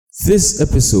This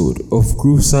episode of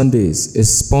Groove Sundays is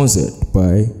sponsored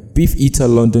by Beefeater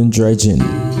London Gin.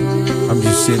 I'm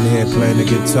just sitting here playing the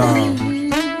guitar.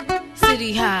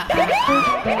 City High.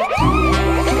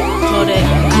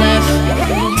 Kodak left.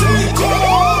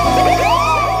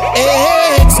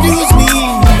 Hey, excuse me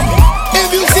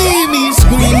if you see me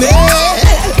screaming,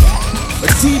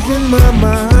 but deep in my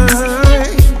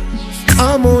mind,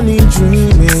 I'm only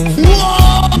dreaming.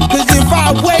 Cause if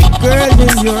I wake, girl,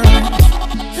 and you're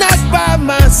not by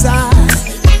my side,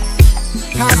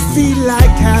 I feel like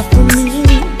half of me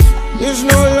is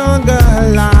no longer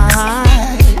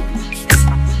alive.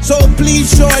 So please,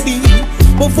 shorty,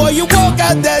 before you walk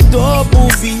out that door,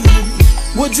 movie,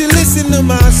 would you listen to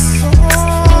my song?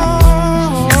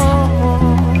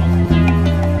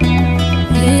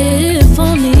 If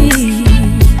only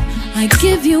I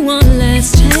give you one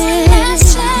last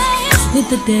chance with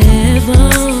the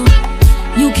devil,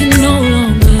 you can no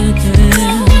longer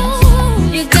tell.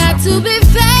 You got to be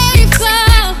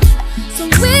faithful so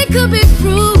we could be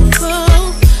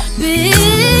fruitful. Build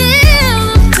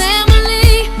a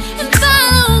family and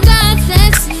follow God's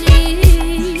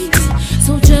destiny.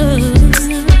 So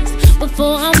just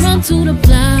before I run to the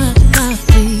block,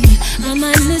 I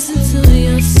might listen to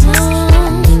your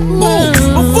song.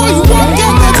 Before you walk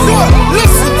out that door,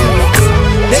 listen.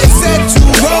 They said two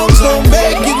wrongs don't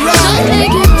make it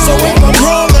right. So if I'm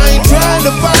wrong, I ain't trying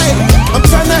to fight. I'm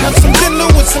trying to have some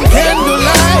dinner with some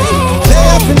candlelight.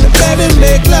 Lay up in the bed and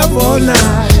make love all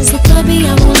night. So baby,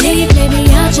 I won't leave,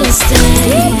 baby, I'll just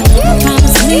stay.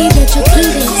 Promise me that you'll do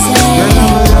the same. Girl,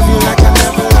 I'ma love you like I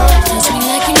never loved. Touch me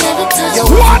like you never touched Yo,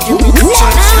 me. what?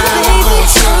 Baby,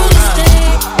 stay.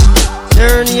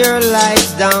 Turn your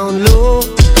lights down low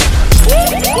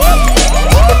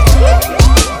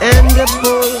and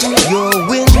pull your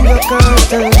window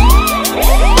curtain.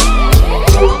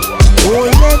 Oh,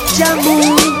 let your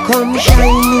moon come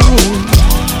shining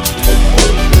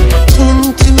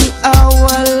into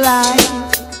our life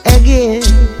again.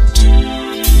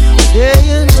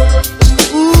 Saying,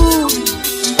 ooh,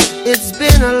 it's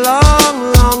been a long,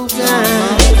 long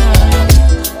time.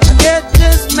 I get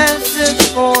this message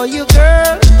for you,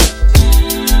 girl,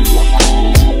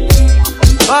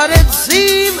 but it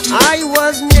seemed I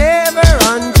was never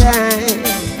on time.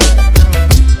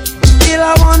 Still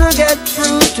I wanna get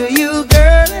through to you,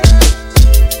 girl,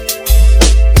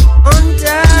 on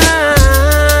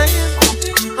time,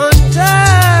 on time.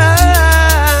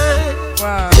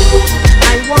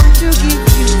 I want to give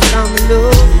you some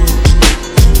love.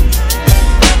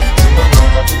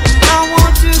 I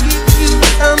want to give you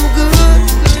some good,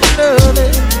 good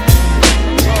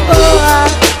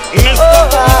loving.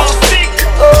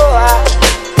 Oh,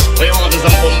 We want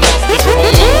some bombastic,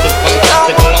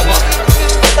 fantastic lover.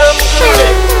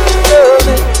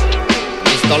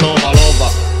 Mr. Lover,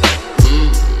 lover.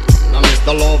 Now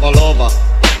Mr. Lover, lover.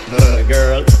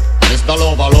 Girl, Mr.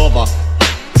 Lover, lover.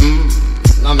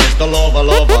 Now Mr. Lover,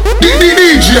 lover.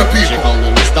 DJ Piqo. She call me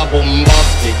Mr.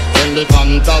 Bombastic, send me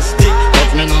fantastic.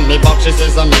 Touch me on me back, she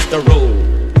says I'm Mr. Romantic.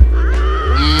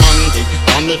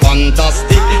 Call me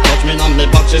fantastic, touch me on me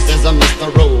back, she says I'm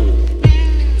Mr.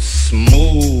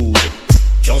 Smooth,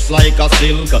 just like a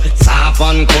silk. Soft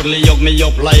and cuddly, hug me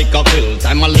up like a quilt.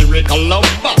 I'm a lyrical lover.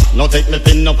 Now take me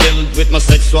thin up filled with my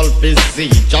sexual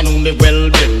physique. You know me well,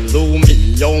 do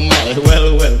me, oh my,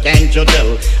 well, can't you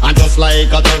tell? I'm just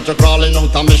like a turtle crawling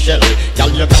out of my shell.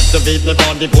 Girl, you captivate me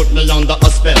body, put me under a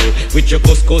spell. With your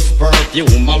couscous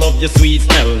perfume, I love your sweet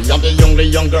smell. You're the only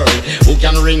young girl who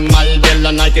can ring my bell,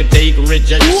 and I can take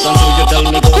rejection. So you tell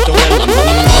me go to hell. I'm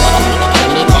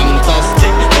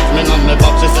fantastic. Me on me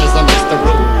box, she says I'm Mr.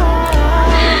 Romantic.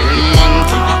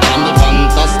 I'm the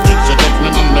fantastic. She touch me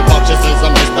on me box, she says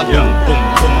I'm Mr. Boom, boom,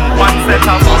 boom. One set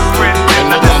of footprint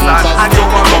in the desert, and you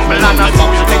were rumble and a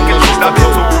song, think it's just a bit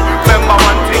too. Remember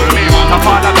one thing, me, my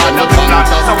father got the plan.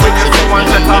 So when you see one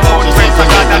set of footprint, I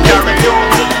gotta carry you.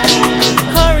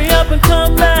 Hurry up and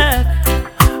come back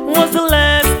was the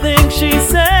last thing she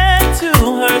said to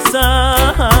her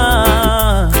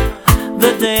son.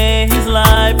 The day his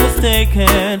life was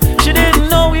taken, she didn't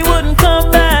know he wouldn't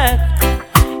come back.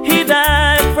 He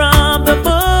died from the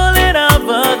bullet of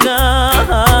a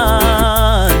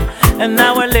gun, and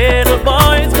now her little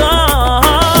boy's gone.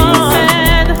 She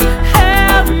said,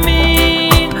 help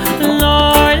me,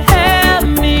 Lord, help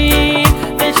me.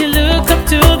 Then she looked up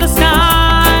to the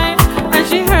sky, and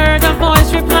she heard a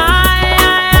voice reply.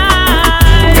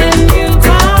 When you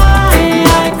cry,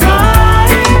 I cry.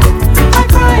 I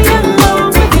cry along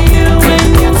with you. When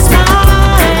you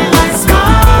smile,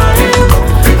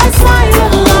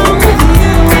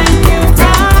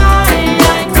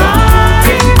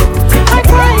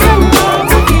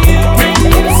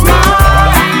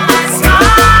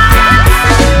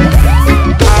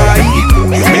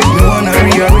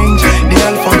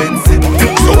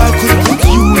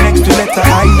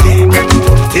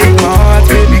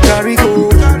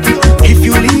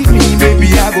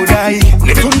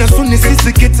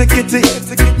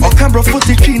 bro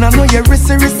footy clean, I know you're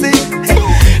risky.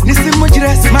 Nisi mo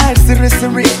dress smile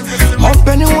siri. Up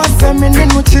anyone say me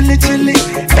no chilly.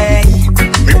 Hey,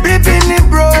 me baby ni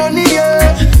brownie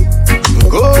yeah.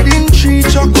 Golden tree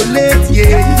chocolate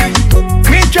yeah.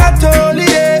 Me tratoli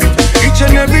yeah. Each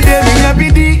and every day me happy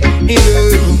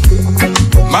yeah.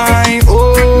 My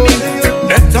own.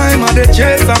 That time I the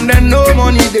chase and then no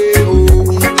money they owe.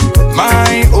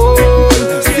 My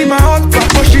own. See my hot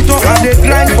push it up and they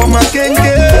grind for my kenge.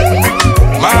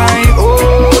 My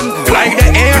own. Like the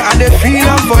air and the feel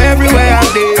for everywhere I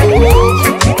they owe.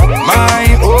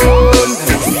 My own.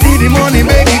 See the money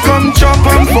baby come chop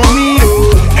on for me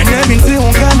oh. And then me say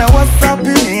kinda what's up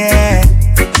in here?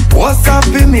 What's up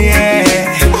in here?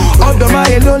 Although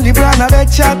my lonely brand I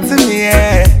bet chat to me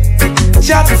yeah.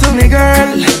 Chat to me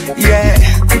girl, yeah.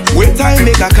 Wait time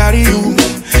make I carry you.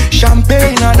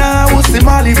 Champagne and I will see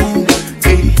Malibu,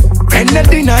 hey. And the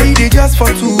dinner I eat it just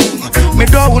for two. Me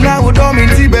do now would do me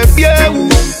baby, yeah.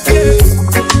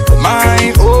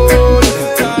 My own.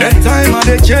 That time I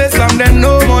the chase and then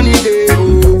no money they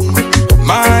owe.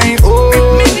 My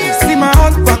own. See my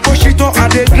husband push it up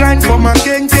and they grind for my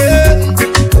kenge.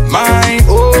 My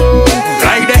own.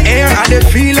 Like the air and the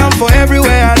feeling for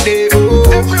everywhere they owe.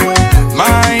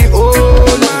 My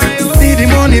own. See the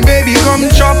money, baby, come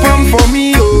chop 'em for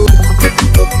me, oh.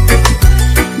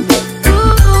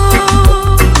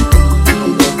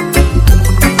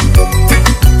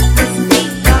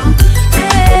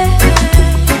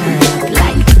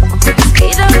 Like,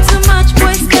 speed up too much,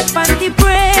 boy, step on the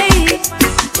brake.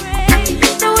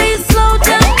 The way you slow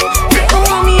down, you don't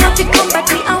want me up to come back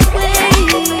the way.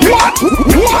 What?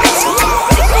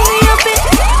 Tickle me a bit,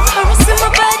 caressing my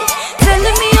body,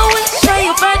 telling me you will show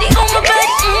your body on my body.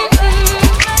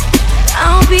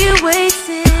 I'll be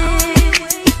waiting.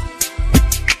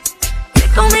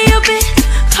 Tickle me a bit,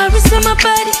 caressing my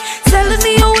body, telling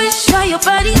me you will show your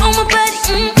body on my body.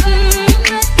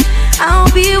 I'll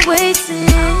be waiting.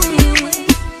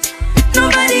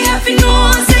 Nobody have to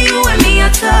know, say you and me a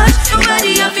touch.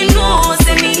 Nobody have to know,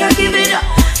 say me I give it up.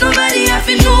 Nobody have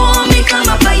to know, me come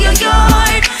up by your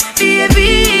yard.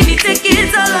 Baby, me take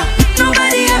it all up.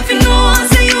 Nobody have to know,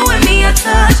 say you and me a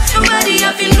touch. Nobody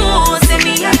have to know, say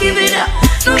me I give it up.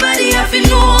 Nobody have to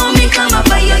know, me come up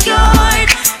by your yard.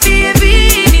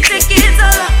 Baby, me take it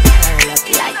all up.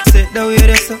 Sit down with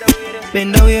us,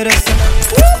 bend down with us.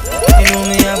 You know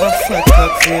me have a fuck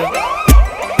up for you.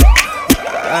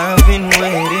 I've been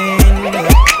waiting.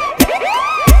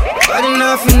 Nobody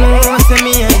nothing know, say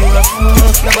me and you a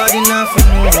fuck. Nobody nothing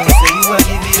know, say you a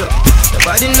give it up.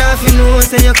 Nobody nothing know,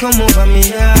 say you come over me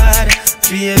yard.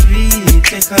 Baby,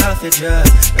 take off your dress.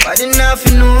 Nobody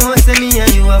nothing know, say me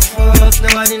and you a fuck.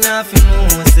 Nobody nothing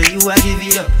know, say you a give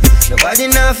it up. Nobody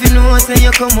nothing know, say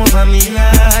you come over me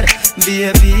yard.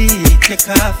 Baby, take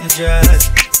off your dress.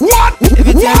 What?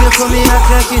 Every time you come here, act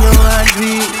like you don't want to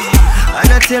be. And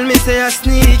I tell me say I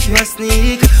sneak, you a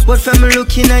sneak. But from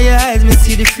looking at your eyes, me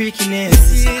see the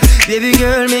freakiness. Baby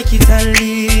girl, make it and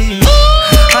leave.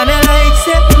 And I like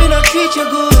say me no treat you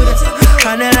good.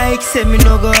 And I like say me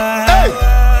no go hard.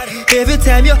 Every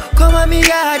time you come at me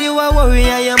yard, you a worry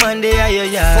and your man they are your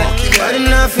yard. Nobody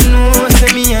nothing know,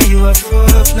 say me and you a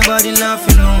fuck. Nobody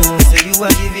nothing know, say you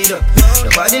a give it up.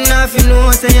 Nobody nothing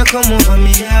know, say you come over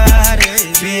me yard.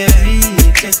 Baby,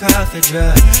 take off your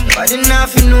dress. Nobody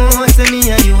nothing know, say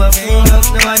me and you a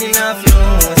fuck. Nobody nothing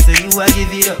know, say you a give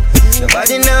it up.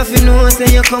 Nobody nothing know, say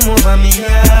you come over me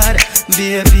yard.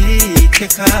 Baby,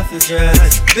 take off your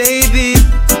dress. Baby,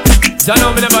 so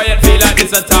now me never yet feel like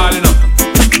this at all, you know.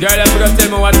 Girl, you forgot to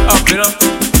tell me what's up, you know.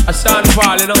 I Sean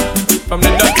Paul, you know. From the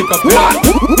dirty cup, you know.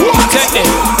 Check it.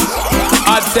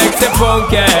 Hot sexy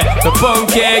funky. The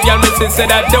funky girl, me say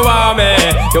that you want me.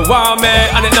 You want me,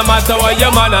 and it no matter what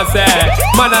your man a say.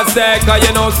 Man a say, cause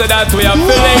you know say that we are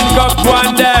feeling up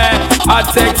one day. Hot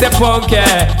sexy funky.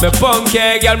 Me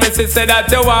funky girl, me say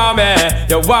that you want me.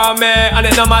 You want me, and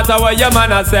it no matter what your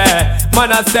man a say.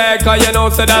 Man a say, cause you know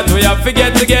say that we are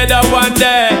get together one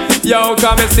day. Yo,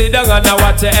 come and sit down and I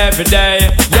watch you every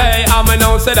day. Yeah, I'ma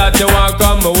know say that you want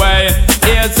come away.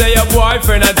 Here say your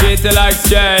boyfriend a treat you like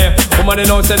Jay. Woman, you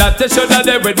know say that you shoulda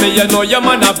there with me. You know your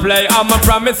man a play. I'ma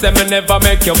promise say me never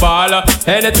make you ball.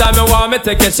 Anytime you want me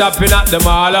take you shopping at the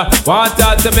mall. Want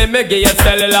talk to me give you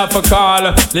cellular for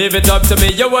call. Leave it up to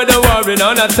me, you wouldn't worry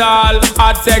none at all.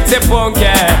 Hot sexy funky,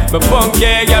 me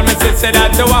funky girl, me say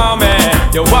that you want me.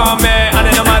 You want me, and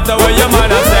it no matter what your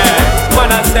man a say.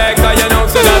 Man a say, cause you know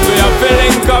say that we are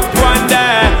feeling up one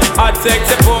day. Hot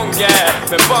sexy funky,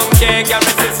 me funky girl,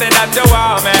 me say that you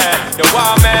want me. You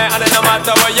want me, and it no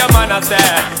matter what your man a say.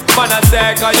 Man a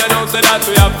say, cause you know say that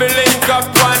we are feeling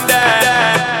up one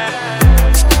day.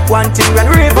 one thing when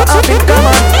river up in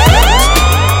common.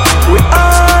 We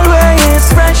always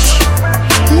fresh,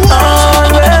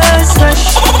 always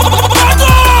fresh.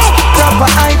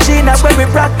 Proper hygiene that's where we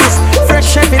practice.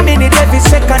 Fresh every minute, every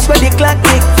second when the clock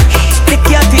tick. The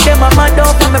can't them a mad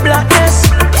up on my blackness.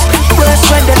 Worse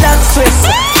when the dance twist.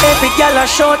 Every gal a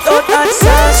shout out hot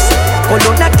sauce.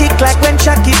 Colonna kick like when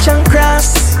Jackie Chan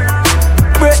cross.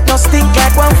 Breath no stink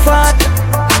like one fart.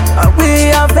 And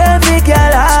we have every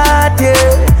gal hot,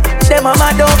 yeah. Them a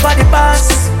mad up on the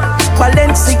boss.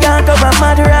 Balenciaga a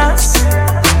madras.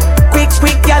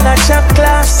 Quick gal a chop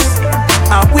class.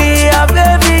 And we have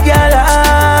every gal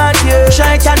hot, yeah.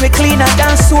 Shine and we cleaner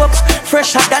than soap,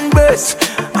 fresher than birds.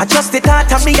 I just the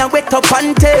thought of me and wet up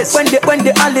and taste. When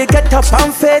the alley get up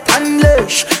and fate and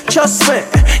leash. Just me,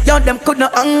 y'all them could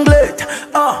not angle it.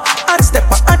 Hot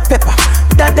stepper, hot pepper,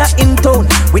 dada in town.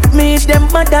 With me, them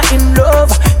mother in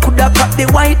love. Coulda got the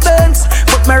white burns,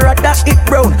 but me rather it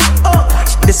brown.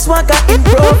 The swagger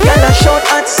improve, y'all a short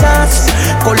hot sauce.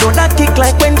 Colonna kick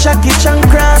like when Jackie Chan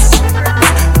cross.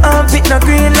 It no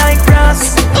green like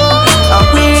grass. And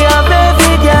we have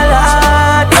every girl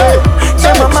hot.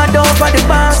 Them mama down for the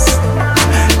boss.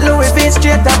 Louis V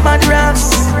straight up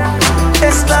madras.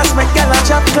 S-class, my girl a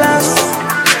chop class.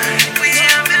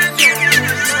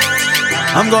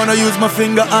 I'm gonna use my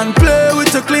finger and play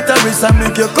with your clitoris and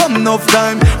make you come enough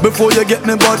time before you get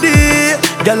me body.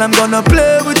 Girl, I'm gonna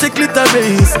play with your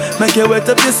clitoris, make you wet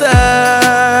up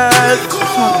yourself.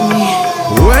 Fuck me.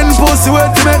 When pussy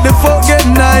wet to make the fuck get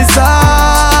nicer.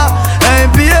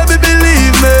 Hey baby,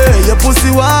 believe me, your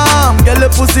pussy warm, girl your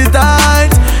pussy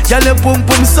tight, girl your pum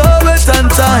pum so wet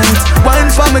and tight. Wine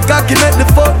for me cocky make the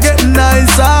fuck get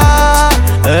nicer.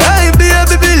 Hey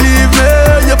baby, believe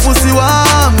me, your pussy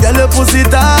warm, girl your pussy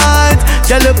tight,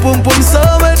 girl your pum pum so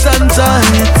wet and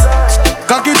tight.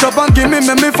 Cock it up and give me,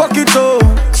 make me fuck it up.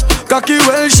 Cocky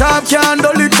well sharp, can't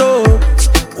dull it up.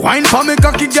 Wine for me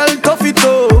cocky girl, tough it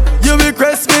up. You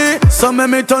request me, so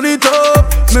me turn it up.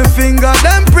 Me finger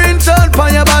them print out for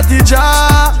your body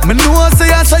jar. Me know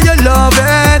say I say you love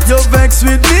it. You vex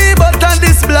with me, but on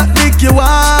this black dick you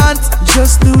want.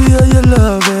 Just the way you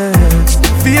love it.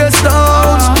 Face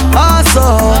down, ass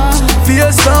up.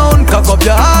 Face down, cock up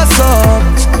your ass up.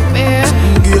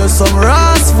 Give you some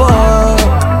ras fuck.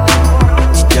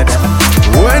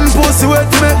 When pussy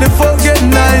wet to make the fuck get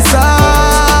nicer.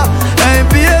 Hey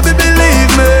baby,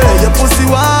 believe me, your pussy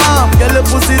warm, girl your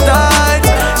pussy tight,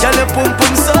 girl your pum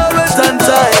pum so wet and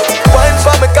tight. Wine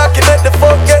for me cocky make the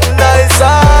fuck get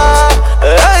nicer.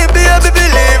 Hey baby,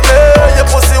 believe me, your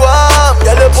pussy warm,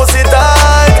 girl your pussy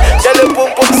tight, girl your pum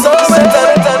pum so wet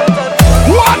and tight.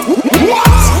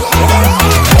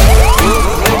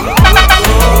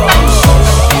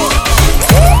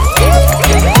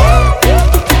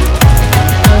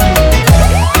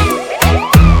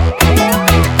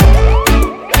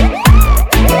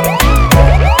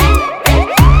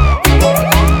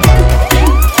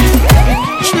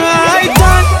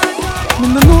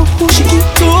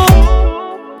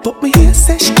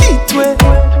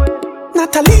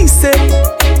 Natalie said,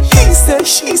 he said,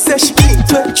 she said, she keep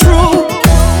it true.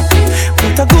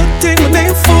 But a good thing when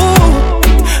they fool.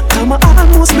 Come on, I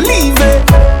almost believe it.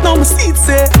 No mistake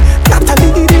said,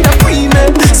 Natalie did a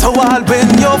pre-med. So I'll when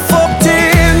you're fucked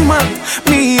in, man,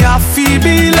 me I feel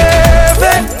believe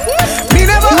it. Me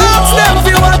never ask them if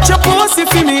you watch your pussy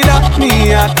for me that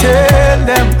me I tell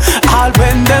them. I'll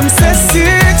when them say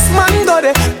 6 man got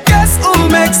it. Guess who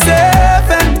makes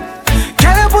 7?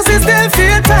 Pussy still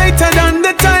feel tighter than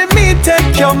the time me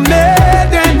take your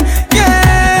maiden,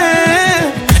 yeah.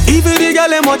 Even the girl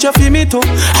them watch you feel me too.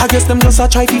 I guess them just a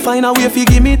try to find a way fi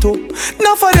give me too.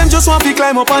 Now for them just want to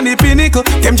climb up on the pinnacle.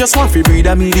 Them just want to breed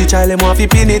a me the child them want to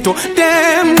pin it too.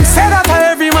 Them say that to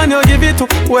every man you give it to.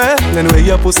 Well, anyway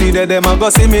your pussy there them a go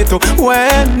see me too.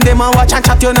 When them a watch and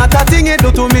chat you not a thing you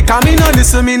do to me. Cause me no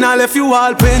listen, me not left you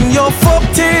all when you're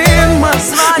fucked in, man.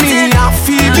 Me a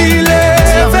feel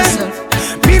believe it.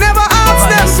 Me never ask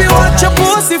them if you want your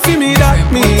pussy for me that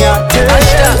me I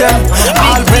tell them.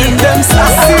 I'll bring them 6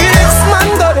 man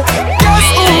got it.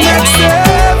 Guess who makes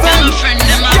 7?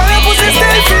 Girl, your pussy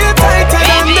still feel tighter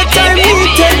than the time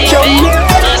me take your milk.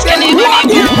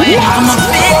 I'm a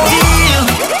big deal.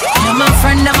 You're my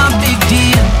friend, I'm a big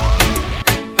deal.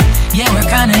 Yeah,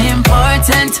 we're kinda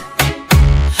important.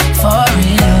 For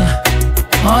real.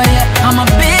 Oh yeah, I'm a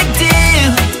big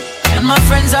deal. And my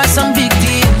friends are some big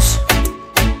deals.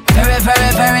 Very,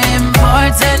 very, very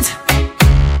important.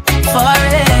 For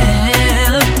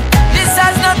real. This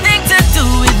has nothing to do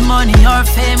with money or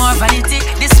fame or vanity.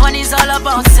 This one is all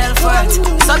about self-worth.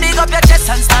 So big up your chest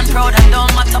and stand proud. And don't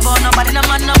matter about nobody, no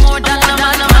man no more than no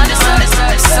man, no man.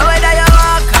 So whether you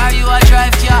walk or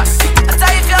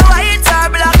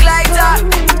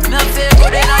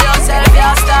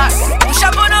Push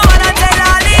up on the wall and tell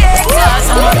all the haters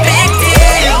I'm a big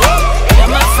deal.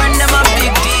 You're my friend, I'm a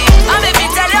big deal. And let me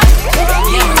tell you,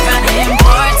 yeah, we're kinda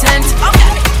important.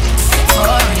 Okay,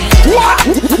 for real.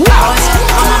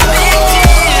 I'm a big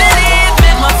deal. Believe me,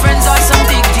 my friends are some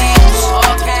big deals.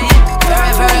 Okay,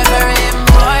 very, very, very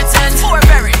important. For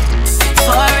very,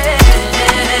 for real.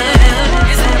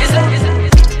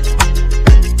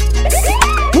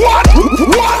 What?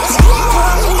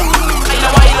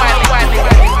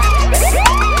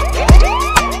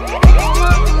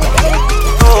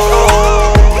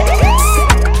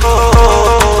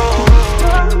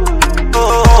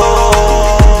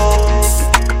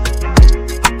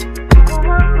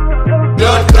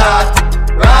 Blood clot,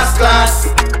 ras clot.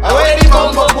 Away the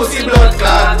bumbo pussy blood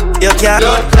clot. You can't.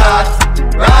 Blood clot,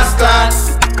 ras clot.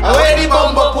 Away the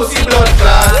bumbo pussy blood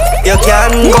clot. You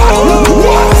can go.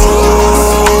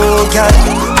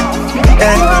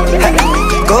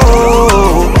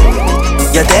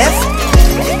 You deaf?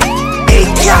 Hey,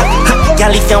 yeah.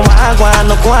 Girl, if you want,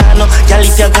 no guano. Girl,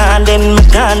 if you gone, then me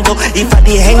gone do. If I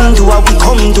the hang do, I will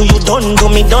come to you. Don't do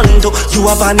me, don't do. You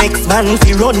have a next man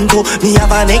fi run to. Me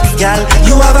have a next girl.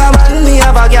 You have a man, me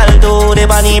have a girl do. They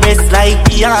bunny breast like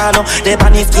piano. They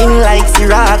bunny skin like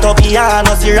Serato.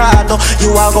 Piano, Serato.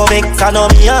 You a go vex and no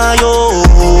me and you.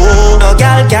 No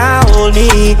girl can hold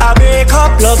me. I break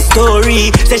up love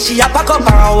story. Say she a pack up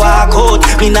and walk out.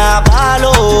 Me nah ball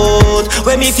out.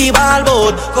 When me feel ball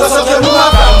out. Cause of your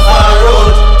mama from far road.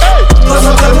 Cause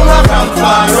of your mama from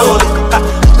far road.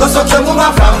 Cause of your mama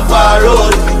from far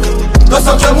road. Cause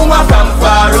of your mama from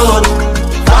far road.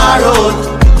 Far road,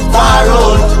 far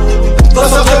road.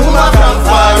 Cause of your mama from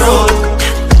far road.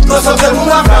 Cause of your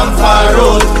mama from far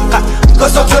road.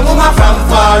 Cause of your mama from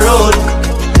far road.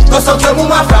 Cause of your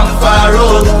mama from far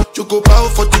road. You go bow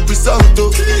for the result,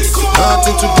 oh.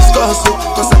 Nothing to discuss, oh.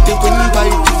 Cause I can win by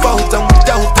default and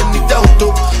without any doubt,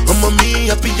 oh. I'm a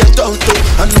me happy adult, oh.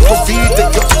 I no go feed the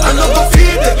girl, I no go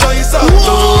feed the boys out,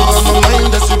 oh. I'm a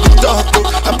mind that's super dark, oh.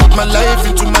 I put my life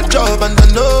into my job and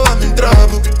I know I'm in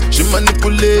trouble. She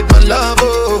manipulate my love,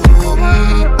 oh.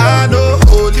 I know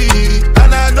holy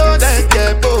and I know that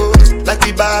get both. Like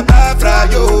the Baba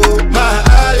Frayo, my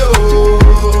ayo.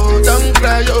 Don't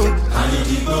cry, yo. I need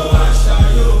to go and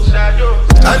shadow.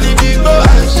 I need to go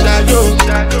and shadow.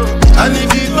 I need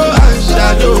to go and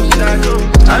shadow.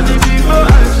 I need to go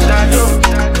and shadow.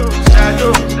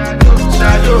 Shadow.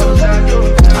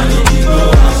 I need to go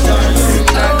and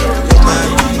shadow. I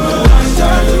need to go and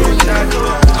shadow.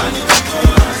 I need to go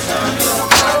and shadow.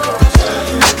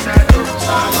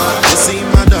 You see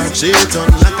my dark shade on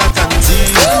like a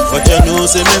canteen, but you know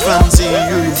say me fancy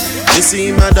you. You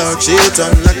see my dark shade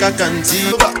on like a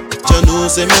canteen, you know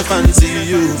say me fancy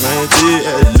you. Might say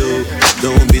hello,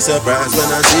 don't be surprised when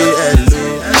I say hello.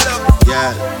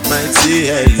 Yeah, might say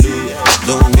hello,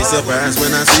 don't be surprised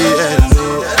when I say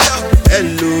hello.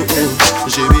 Hello, oh,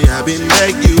 baby, I've been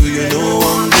like you know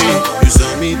hungry. You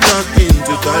saw me talking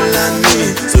to call on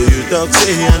me, so you talk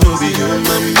say I know be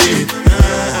human being.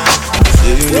 So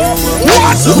you know hungry.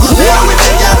 So I'm here with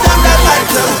the girl them that like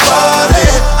to party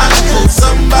and move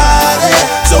somebody.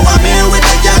 So I'm here with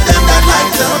the girl them that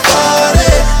like to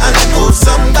party and move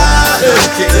somebody.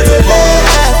 To the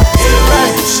left,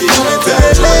 right, she moving to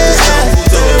the left,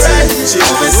 to the right, she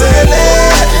moving to the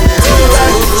left, to the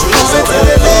right, she moving to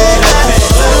the left.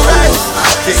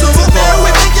 So I'm there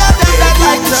with the girl that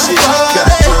like to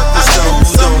party and move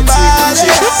somebody.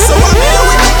 So I'm here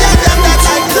with the girl that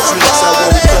like to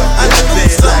party and move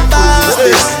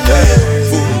somebody.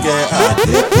 Forget I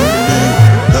did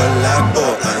the lack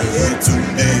of I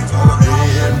today.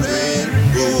 Rain,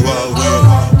 go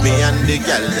away. Me and the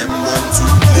girl them want to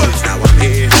play. Now I'm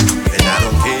here and I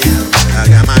don't care. I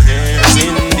got my hands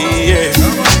in the air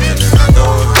and then my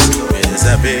doors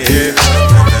disappear.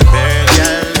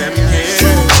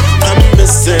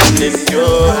 Missing in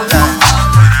your life,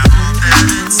 but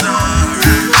it's alright.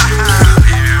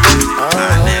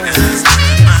 My niggas,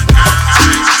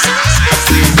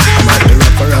 I'm at the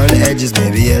rough around the edges,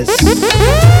 baby, yes.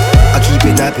 I keep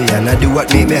it happy and I do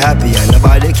what make me happy, and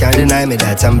nobody can deny me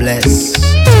that I'm blessed.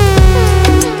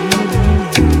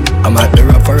 I'm at the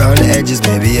rough around the edges,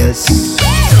 baby, yes.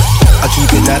 I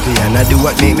keep it happy and I do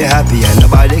what make me happy, and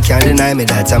nobody can deny me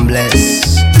that I'm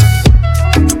blessed.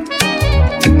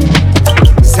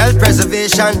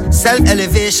 Self-preservation,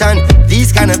 self-elevation.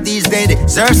 These days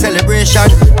deserve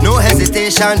celebration. No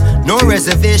hesitation, no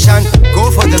reservation. Go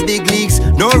for the big leagues,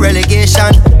 no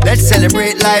relegation. Let's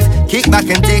celebrate life, kick back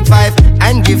and take 5,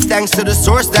 and give thanks to the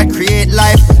source that create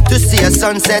life. To see a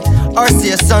sunset or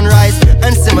see a sunrise,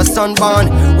 and see my son born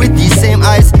with these same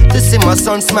eyes. To see my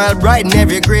son smile bright in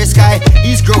every grey sky.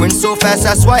 He's growing so fast,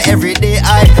 that's why every day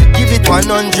I give it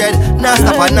 100, now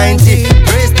stop at 90.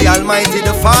 Praise the Almighty,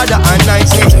 the Father and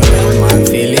 90. I'm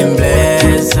feeling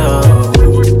blessed, oh.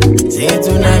 See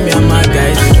tonight, me and my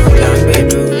guys, we can be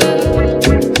blue.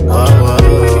 Oh, oh,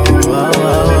 oh, oh,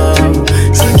 oh.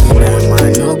 See tonight,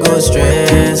 man, no go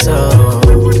stress, oh.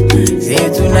 See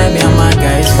tonight, me and my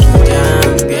guys, we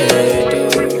can be blue.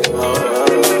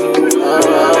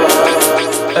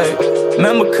 Hey,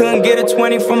 remember couldn't get a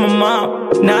 20 from my mom.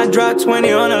 Now I drop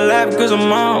 20 on the lap cause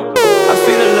I'm on. I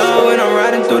feel the love when I'm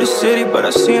riding through the city, but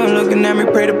I see him looking at me,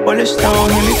 pray the bullets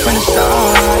don't hit me from the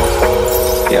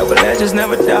side. Yeah, but legends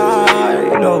never die,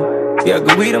 you know. Yeah,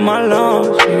 good weed in my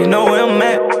lungs, you know where I'm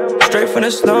at. Straight from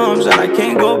the slums, and I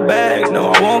can't go back.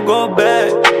 No, I won't go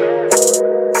back.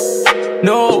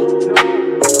 No,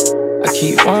 I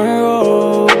keep on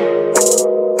roll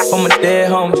for my dead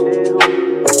homies.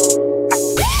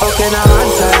 Okay, now I'm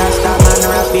tired, stop man,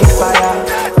 rapid fire.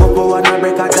 Popo wanna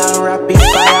break her down, rapid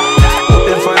fire.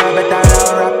 Hoping for a better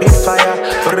now, rapid fire.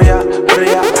 Bria,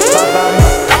 bria, baba.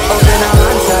 Okay, now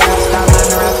I'm tired, stop man,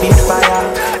 rapid fire.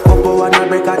 Popo wanna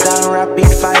break her down,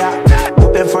 rapid fire.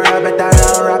 Hoping for a better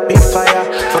now, rapid fire.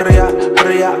 Bria,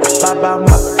 bria, baba.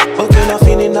 Okay, now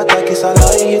feeling that like it's a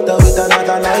lie. Hit her with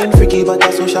another line, freaky but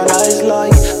I socialize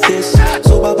like this.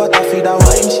 Sober but I feed her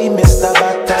wine, she missed the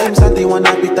bad times and they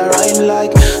wanna beat her rhyme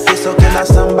like this. Okay, now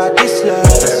somebody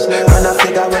slurs, and I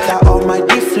figure with her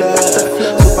almighty flirt.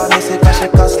 Super messy cause she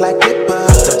cuss like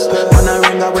clippers. Wanna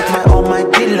ring her with my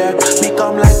almighty lurk. Me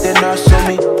come like the nurse so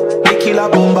me kill her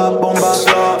bomba, bomba,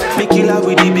 slaw. Me kill her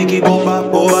with the biggie bomba,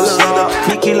 bomba, slaw.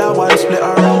 Me kill her one split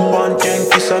around one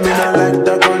drink. Kiss her me not like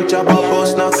the gun job,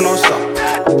 boss now closer.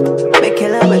 Me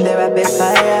kill her with the rapid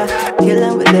fire. Kill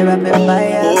her with the rapid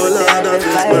fire. With the rapid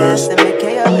fire. So me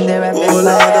kill her with the rapid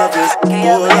fire. Kill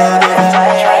her with the rapid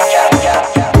fire.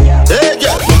 Hey,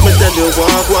 yeah, let me tell you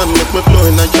walk one. Make me flow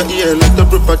in your ear like the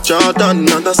river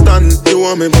Jordan. Understand, you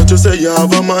want me but you say you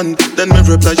have a man. Then me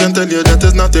reply and tell you that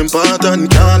is not important.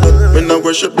 Can't let me not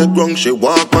worship the ground she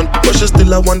walk on, but she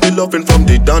still I want the loving from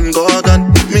the Don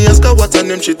Gorgon. Me ask her what's her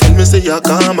name, she tell me say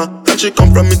Yakama. And she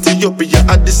come from Ethiopia,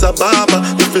 Addis Ababa.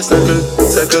 If it's circle,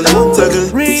 circle,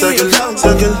 circle, circle,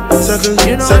 circle,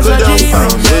 circle, circle down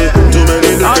for me. Too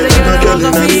many different girls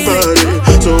in the party,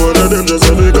 so one of them just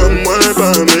have to come wipe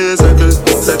on me. Circle,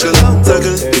 circle,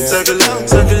 circle, circle,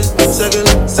 circle, circle,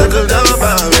 circle down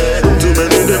for me. Too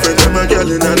many different girls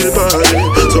in the party,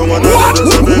 so one of them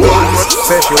just have to come watch.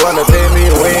 Say she wanna take me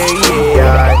away,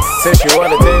 yeah. Say she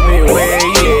wanna take me away,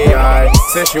 yeah.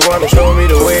 Say she wanna show me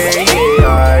the way,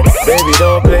 yeah. Baby,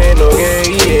 don't play no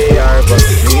game, yeah. But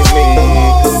please me,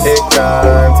 take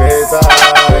time,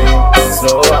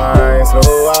 slow wine,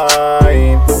 slow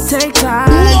wine. Take time,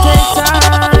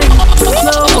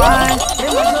 slow wine.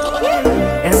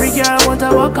 Every girl want to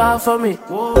walk off for me.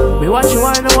 Me watch you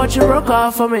wine and watch you rock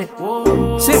off for me.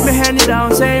 Sit me handy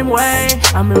down same way.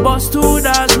 I'm in bust 2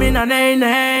 dogs, me na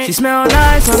nay. She smell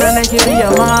nice on the neck, it be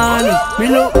a money. Me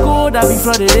look good, I be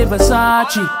flooded in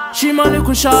Versace. She my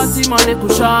little shorty, my little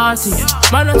shorty.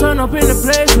 Man, I turn up in the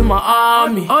place with my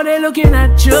army. Oh, they looking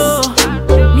at you.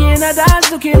 Me and the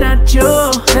dance looking at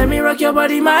you. Let me rock your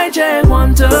body, my check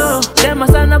 1, 2. Them I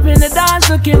stand up in the dance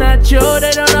looking at you.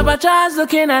 They don't have a chance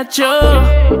looking at you.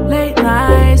 Late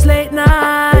nights,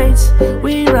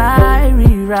 we ride.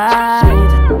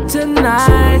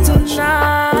 Tonight,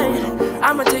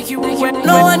 I'ma take you away.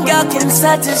 No one girl can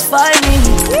satisfy me.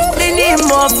 Me need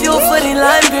more fuel for the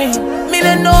lime green. Me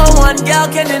no one girl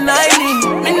can deny me.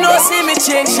 Me no see me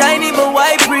change shiny but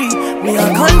white breed. Me a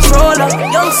controller,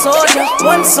 young soldier,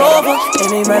 one sober.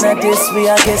 Any man at this we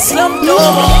I get slumped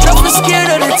over. Don't be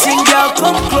scared of the thing, girl,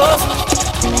 come close.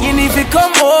 You need to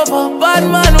come over. Bad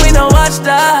man, we no watch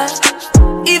that.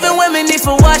 Even when me need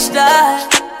to watch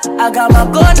that. I got my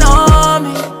gun on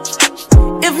me.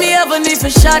 If me ever need to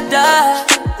shot that.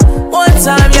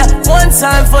 One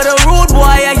time for the rude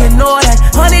boy, yeah, you know that.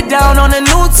 Honey down on a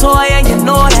new toy, and you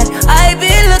know that. I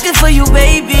been looking for you,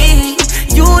 baby.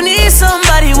 You need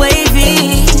somebody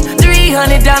wavy.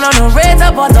 300 down on the red,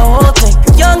 I bought the whole thing.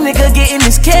 Young nigga getting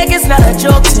this cake, it's not a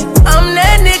joke thing. I'm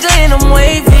that nigga and I'm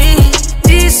wavy.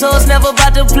 These souls never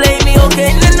about to play me,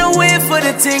 okay? In the way for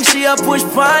the thing, she a push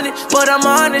pon it. But I'm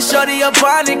on it, shorty up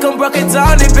on it. Come rock it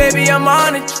down it, baby, I'm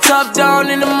on it. Top down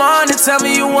in the morning, tell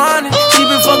me you want it. She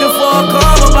been fucking for a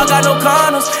come up, I got no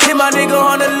condoms. Hit my nigga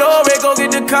on the low, they go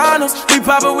get the condoms. We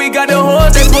poppin', we got the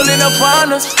hoes, they pullin' up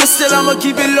on us. But still I'ma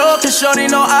keep it low, cause shorty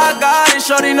know I got it.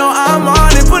 Shorty know I'm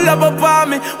on it. Pull up upon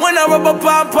me, when I rub up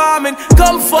on palming.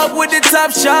 Come fuck with the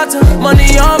top shot,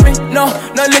 money on me. No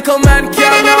little man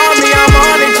can't on me, I'm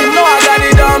on it. You know I got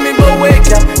it on me, but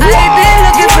wake up. I ain't been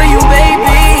looking for you,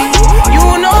 baby. You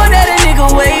know that a nigga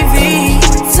wavy.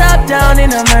 Top down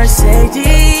in a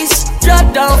Mercedes.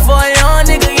 Drop down for your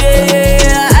nigga,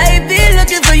 yeah. I ain't been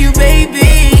looking for you,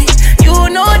 baby. You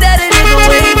know that a nigga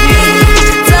wavy.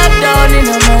 Top down in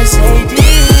a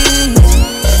Mercedes.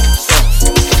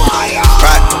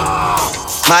 Right.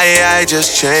 My AI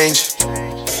just changed.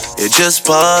 It just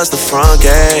buzzed the front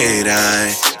gate. I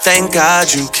thank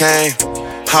God you came.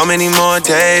 How many more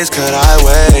days could I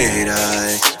wait?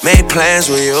 I made plans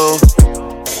with you,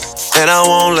 and I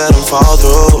won't let them fall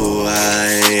through. I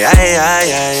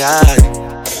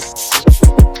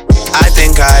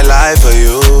think I lie for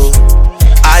you.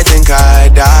 I think I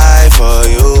die for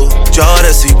you.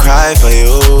 Jodeci cry for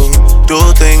you. Do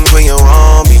things when you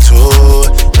want me to,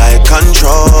 like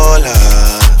controller.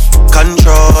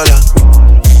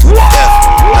 Yeah,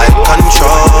 like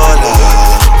controller.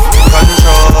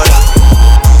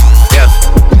 Yeah.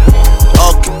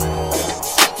 Okay.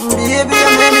 Baby,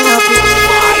 you make me happy.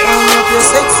 And up your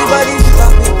sexy body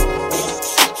happy.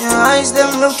 Your eyes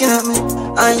them looking at me,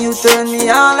 and you turn me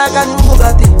on like a new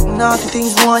Bugatti. Naughty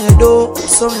things more you do.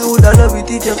 Some you woulda love it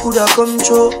if you coulda come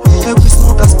true. Make we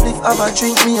smoke a spliff, have a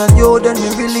drink, me and you. Then me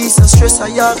release the stress I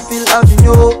have feel having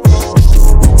you.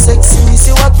 Sexy, me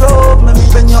see what broke. Make me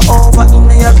bring you over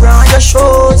in your ground, your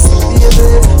shows,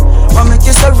 baby. I make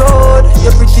you so road.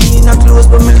 You're pretty in a clothes,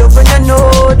 but me love when you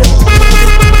know that.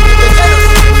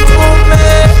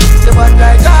 The one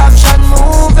like action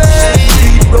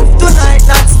movie. Broke tonight,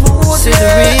 not smooth. See the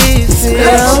refill.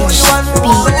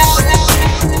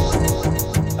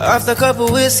 After a cup of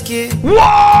whiskey.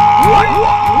 Yeah.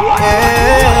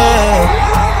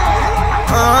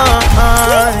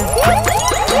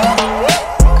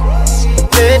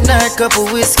 Late night cup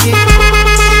of whiskey. She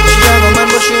have a man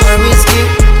but she want whiskey.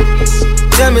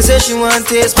 Tell me say she want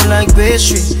taste me like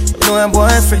pastry. No her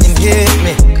boyfriend hate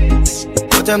me,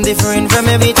 but I'm different from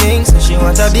everything. So she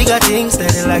want a bigger thing,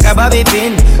 steady like a bobby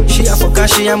pin. She a fuck and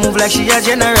she a move like she a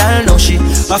general. Now she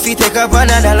off he take up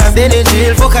another and then in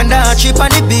jail. Fuck and down cheap on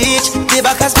the beach. They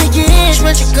back as big ish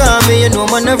when she call me, you know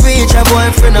man a reach. Her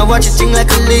boyfriend a watch it thing like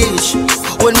a leash.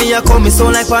 When me a come, me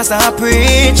sound like pastor a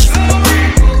preach.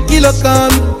 Kilo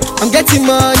come, I'm getting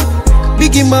money,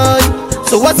 biggie money.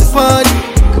 So what's the fun?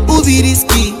 Who be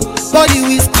risky? Body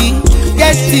whiskey,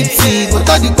 get tipsy, but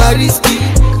all the bar risky.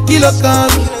 Kilo come,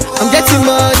 I'm getting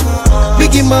money,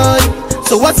 biggie money.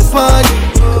 So what's the fun?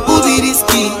 Who be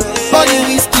risky? Body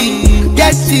whiskey,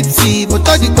 get tipsy, but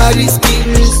all the bar risky.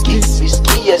 Risky,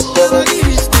 yes, body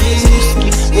risky.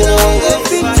 You know I'm the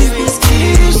 50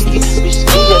 risky,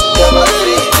 yes, body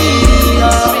risky.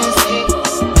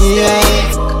 Yeah.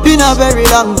 Been a very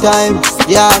long time,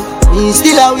 yeah. Me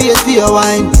still a wait for your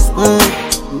wine.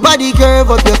 Body curve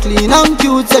up, you clean and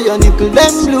cute, so your nipple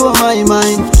them blow my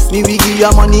mind. Me we give you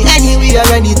money anywhere,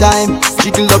 anytime.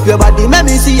 Jiggle up your body, make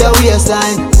me see your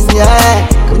waistline. Yeah,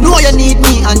 you know you need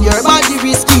me and your body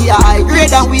risky. I grade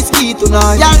than whiskey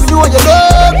tonight. Yeah, you know you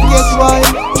love, guess why?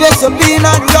 Dress up in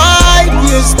and right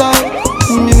hairstyle.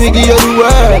 Me we give you the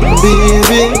world,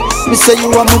 baby. Me say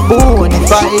you are my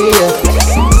bonfire.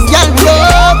 Girl,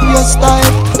 love your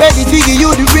style. Ready to give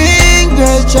you the ring,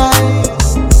 girl, child.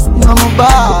 I'm a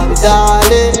Barbie,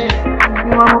 darling.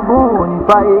 I'm a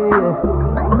bonfire.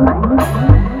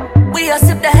 We a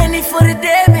sip the Henny for the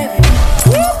day, baby.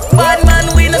 Bad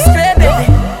man, we no stray, baby.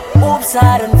 Oops,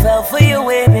 I done fell for your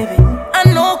way, baby. I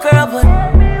know, girl, but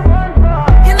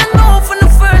and I know from the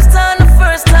first time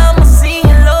I seen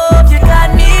your love, you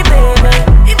got me, baby.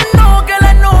 Even though, girl,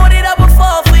 I know that I would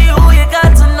fall for you, you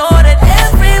got to know that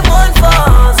everyone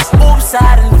falls. Oops,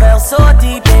 I done fell so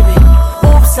deep, baby.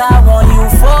 Oops, I want you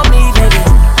for me, baby.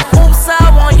 Oops,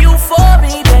 I want you for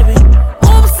me, baby.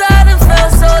 Oops, I done fell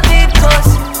so deep,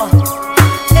 cause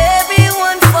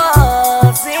everyone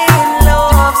falls in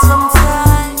love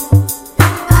sometime.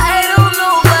 I don't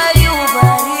know about you,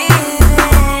 but it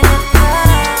ain't a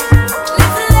crime.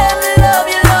 Nigga, let me love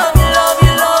you, love you, love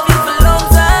you, love you for a long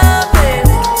time,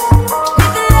 baby.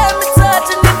 Nigga, let me touch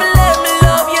you, nigga, let me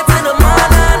love you till the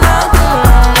morning.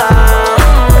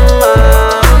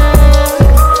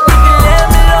 Nigga, let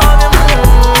me love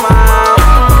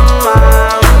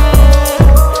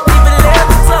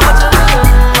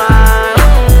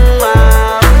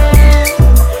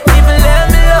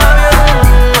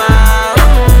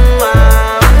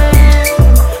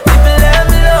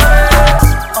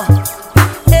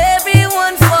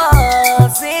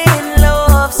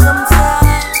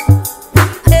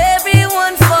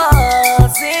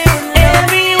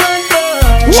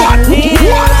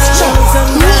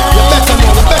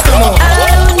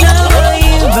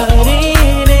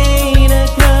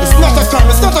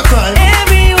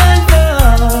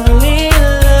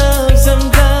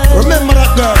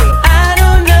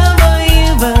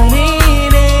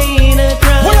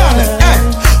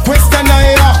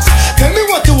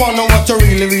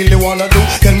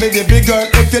baby girl,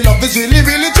 if your love is really,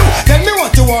 really true, tell me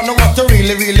what you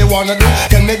really, really wanna do.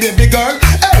 Tell me, baby girl,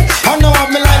 hey, I know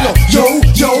I'm line up. Yo,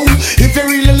 yo, if you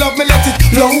really love me, let it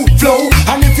flow, flow.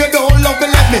 And if you don't love me,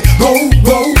 let me go,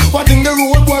 go. What in the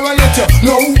road, boy, I let you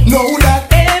know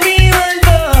that everyone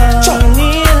born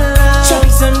in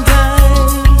love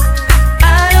sometimes.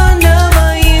 I don't know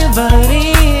about you, but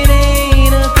it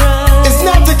ain't a crime. It's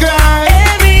not a crime.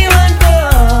 Everyone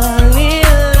born in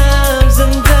love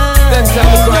sometimes. That's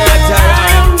how it's going to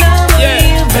time.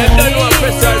 Yeah, they don't want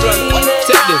pressure run.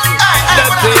 Check this.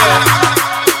 That's it.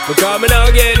 Because me now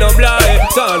get no blind.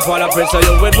 Sound for the pressure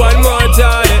you with one more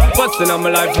time. Busting on my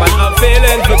life, man, I'm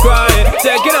feeling for crying.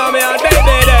 Checking on me out,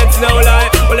 baby, that's no lie.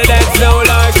 Well, that's no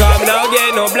lie, cause me now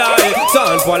get no blind.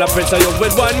 Sound for the pressure you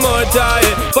with one more time.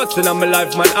 Busting on my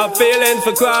life, man, I'm feeling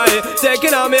for crying.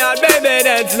 Checking on me out, baby,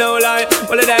 that's no lie.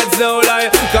 Well, that's no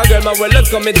lie. Cause girl, my world is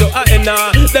coming to a end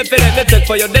now. Definitely check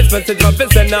for your this message for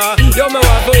fishing now. Yo, me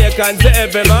want for you can say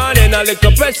every morning. A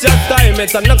little precious time,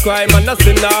 it's a no crime and no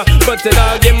sinner. But you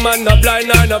know, give man no blind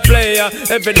or no player.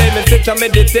 Every day me sit and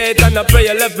meditate and I pray.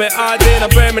 You left me heart in a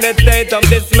permanent state of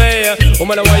dismay.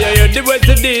 Woman, why you hear the words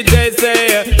the DJ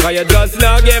say? Cause you just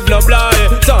not give no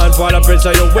blind. Sound for the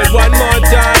pressure you with one more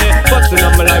time. Busting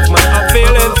up my life, man, I'm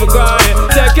feeling for crying.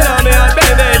 Checking on me out,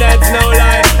 baby, that's no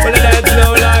lie. Well, that's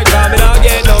no lie, cause me not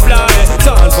get no blind.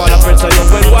 Sound for the pressure you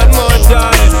with one more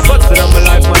time. Busting up my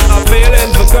life, man, I'm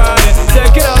feeling for crying.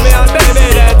 Checking on me out,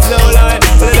 baby, that's no lie.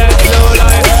 Well, that's no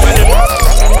lie.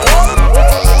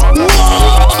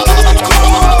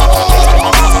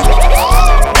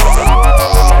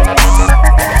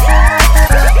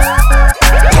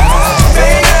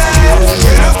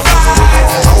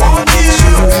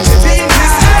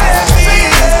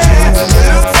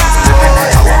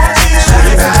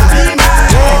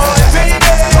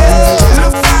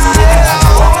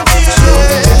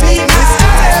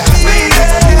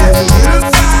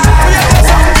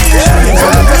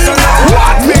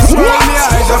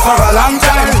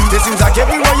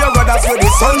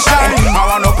 Sunshine, I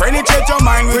wanna penetrate your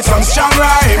mind with some strong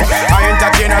rhyme. I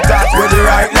entertain a thought with the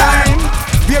right line.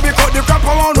 Baby, cut the crap,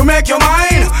 I want to make your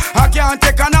mind. I can't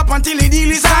take a nap until the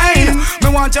deal is signed. Me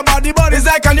want your body, but it's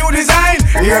like a new design.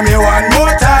 Hear me one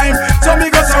more time, so me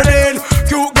go so then.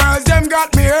 Cute girls, them got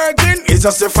me hurting. It's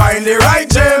just to find the right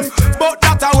gem. But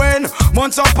that I win.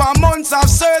 Months upon months of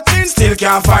searching, still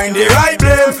can't find the right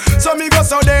blame. So me go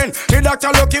so then. The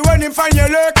doctor lucky when him find you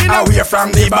lurking away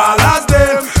from the ballast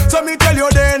then. So me tell you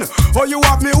then, oh you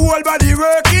have me whole body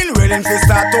working, willing to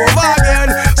start over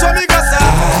again. So me go so,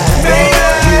 baby,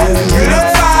 you look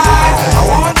fine. I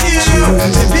want you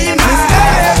to be my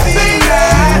baby.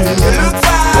 You look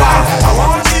fine. I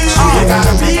want you. You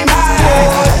gotta be my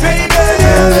baby.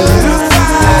 You look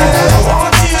fine. I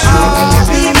want you to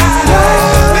be my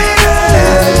baby.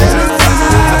 You look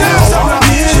fine.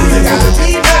 You gotta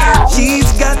be my.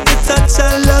 She's got the touch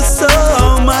I love so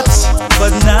much,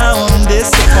 but now I'm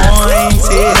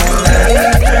disappointed.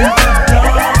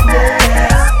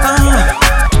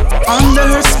 Under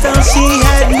her spell she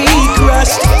had me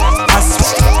crushed.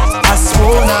 I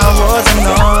swore I was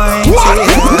anointed.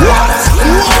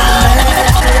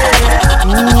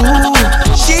 Ooh,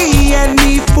 she had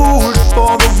me fooled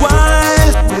for a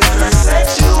while,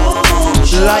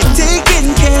 like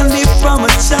taking candy from a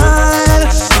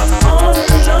child.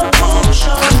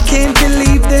 I can't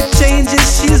believe the changes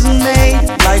she's made,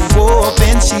 like warp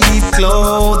and cheap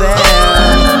clothing.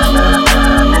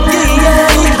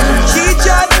 She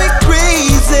drives me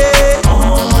crazy,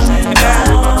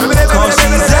 cause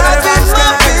she's having my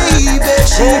baby.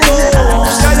 She knows.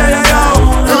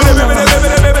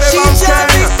 She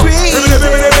drives me crazy,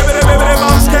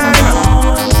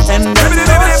 and I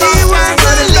thought she was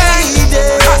a lady.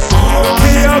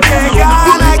 Okay,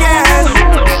 gone again.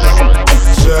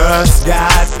 Just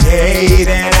got paid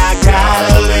and I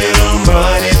got a little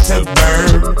money to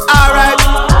burn. Alright.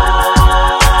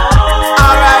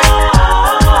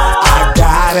 I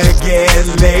gotta get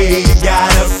laid,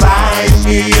 gotta find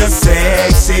me a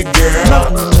sexy girl.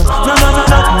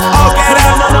 Okay,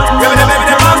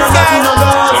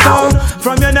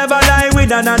 from you never lie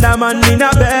with another man in a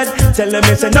bed. Tell them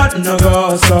it's a nothing no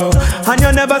go so. And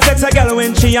you never sex a girl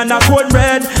when she on a cold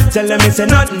red. Tell them it's a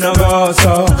nothing no go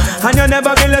so. And you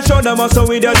never feel a shoulder muscle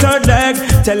with your third leg.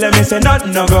 Tell them it's a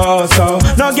nothing no go so.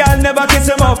 No girl never kiss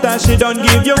him off that she don't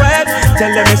give you head.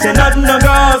 Tell them it's a nothing no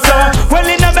go so. Well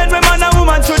in a bed with man and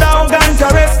woman should have gun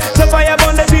caress. So fire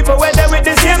burn the people where they with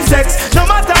the same sex. No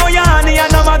matter how you honey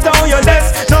and no matter how you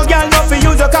less. No girl not for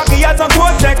use your cocky as a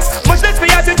cortex. Much less for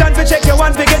you to chance to check your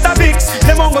one to get a fix.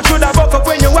 Them won't go through the buck up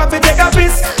when you have to take a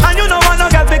piss. And you know one no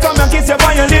girl become and kiss you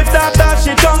when you lift after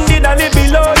she tongue did a live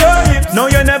below you.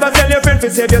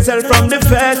 save yourself from the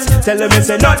feds. Tell them it's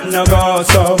a nothing no go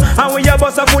so. And when your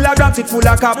bus are full of grass, it full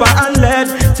of copper and lead.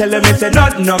 Tell them it's a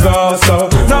nothing no go so.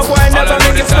 No boy never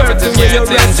make you squirt to when you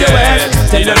rest your head.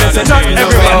 Tell them it's a nothing no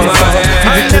go so.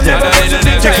 And them never make you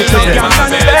check it no gang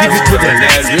and bed.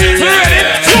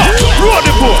 Roll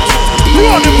the boat,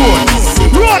 roll the boat,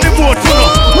 roll the boat,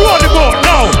 roll the boat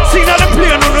now. Signal the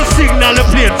plane on the signal the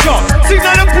plane, jump.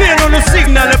 Signal the plane on the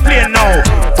signal the plane now.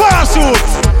 Pass out,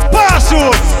 pass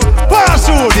out, pass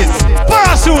out it,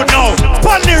 pass out now.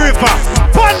 Pon the river,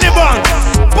 pon the bank,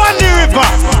 pon the river,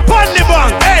 pon the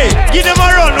bank. Hey, give them a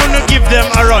run, wanna give them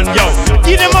a run, yo.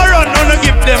 Give them a run, wanna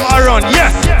give them a run, yeah.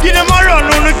 Give them a run,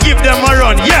 wanna give them a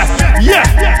run, yeah, yeah,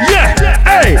 yeah.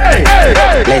 Hey, hey,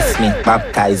 hey. Bless me,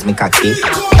 baptize me cocky.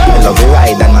 I love you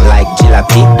ride and I like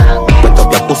jalopy. Wet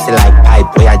up your pussy like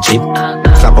pipe or your jeep.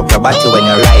 Slap up your body when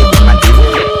you ride in my deep.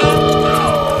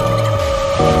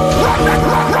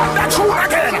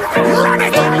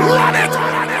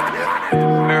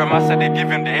 Mirror said they give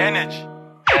him the energy.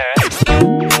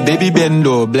 Baby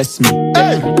Bendo, bless me.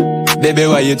 Hey. Baby,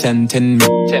 why you tempting me?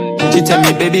 She tell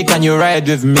me, baby, can you ride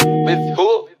with me? With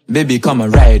who? Baby, come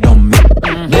and ride on me.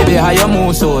 Baby, how you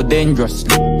move so dangerously?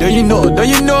 Don't you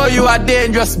know you are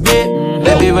dangerous, babe?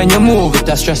 Baby, when you move,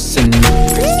 it's stressing me.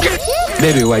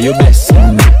 Baby, why you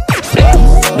blessing me?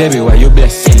 Baby, why you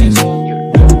blessing me?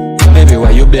 Baby,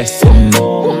 why you blessing me?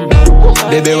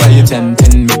 Baby, why you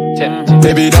tempting me?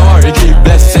 Baby, don't worry, keep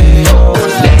blessing me.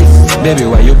 Baby,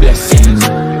 why you blessing me?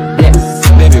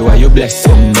 Baby, why you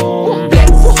blessing me?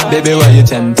 Baby, why you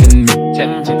tempting me?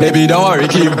 Baby, don't worry,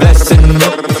 keep blessing me.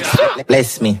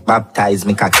 Bless me, baptize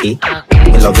me cocky.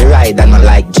 Me love you ride and I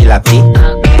like jalopy.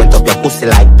 Wet up your pussy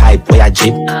like pipe or your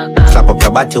jeep. Slap up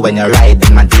your body when you ride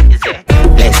in my deep.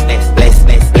 Bless me.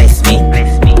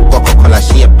 Coca-Cola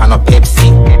shape and a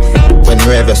Pepsi. When you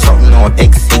rev something no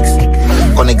take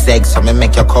 6. Connect egg so me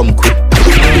make you come quick.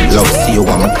 Love see you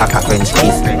want me cock a French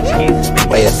kiss.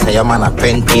 Where you say your man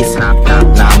apprentice.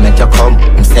 Now make you come,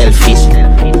 I'm selfish.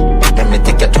 Let me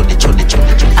take you to the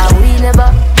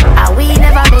we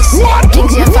never miss.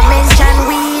 Kings here for mention,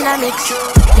 we in a mix.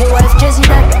 The wife Jessie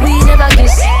that we never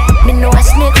kiss. Me know a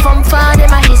snake from far,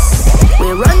 them a hiss.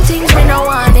 We run things we no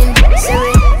warning. So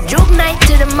we joke night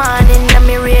to the morning. And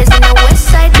me raising the west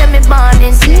side, them me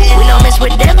borning. We don't mess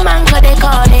with them man cause they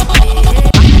call it.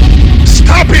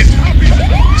 Stop it!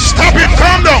 Stop it!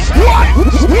 Calm down! What?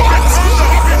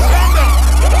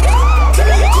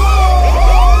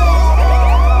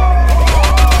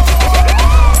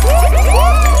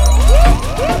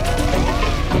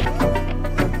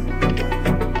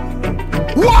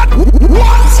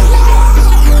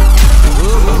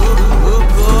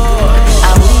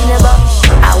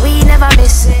 We never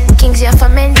miss. Kings here for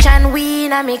mention, we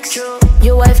in a mix.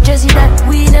 Your wife Jessie that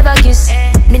we never kiss.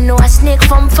 Me know a snake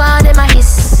from far, them a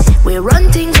hiss. We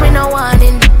run things we no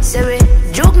warning. So we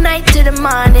joke night to the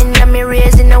morning. And me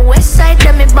raising the west side,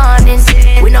 them me borning.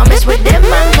 We no mess with them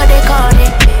man cause they call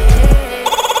it.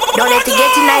 Don't let it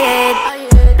get in my head.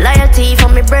 Loyalty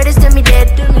from me brothers till me dead.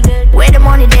 Where the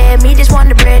money there, me just want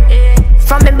the bread.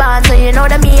 From me band, so you know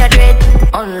that me a dread.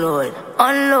 Unload,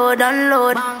 unload,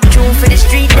 unload. Tune for the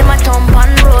street, them a thump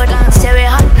on road. Say we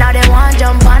hot, now they want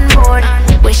jump on board.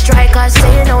 We strikers, so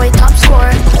you know we top score.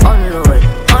 Unload,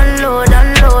 unload,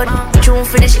 unload. Tune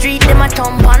for the street, them a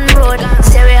thump on road.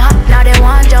 Say we hot, now they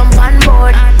want jump on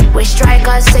board. We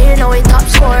strikers, so you know we top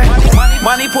score.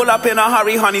 Money pull up in a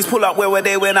hurry, honeys pull up. Where were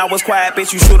they when I was quiet,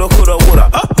 bitch? You shoulda, coulda, woulda.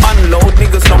 Unload,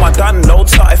 niggas know I done load.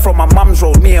 Started from my mum's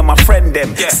road, me and my friend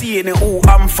them. Seeing it all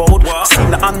unfold. Seen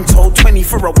the untold, 20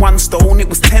 for a 1 stone. It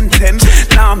was 10-10.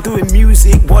 Now I'm doing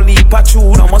music, Wally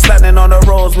Patrol. Almost landing on the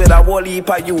roads with a Wally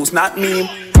I use, not me.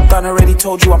 Done already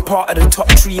told you I'm part of the top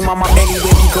 3. Mama,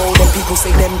 anywhere we go, then people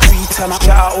say them 3 ton up.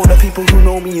 Shout out all the people who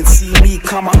know me and see me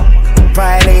come up.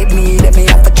 Violate me, let me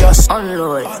have a just.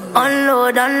 Unload,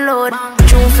 unload, unload.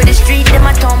 Tune for the street, them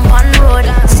a thump on road.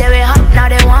 Say we hot, now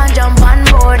they want jump on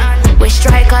board. We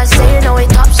strikers, say you know we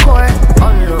top score.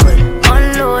 Unload,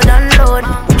 unload, unload.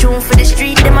 Tune for the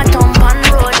street, them a thump on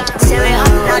road. Say we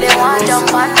hot, now they want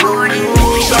jump on board.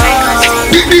 We strikers, say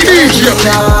you know we top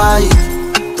score.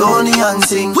 Tony and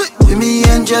sing. Be me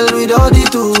angel without the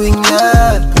 2 wings,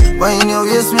 yeah. When you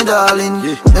waste me, darling,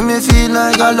 make me feel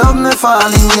like I love me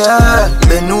falling, yeah.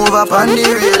 Bend over on the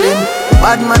railing.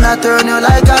 Bad man, I turn you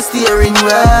like a steering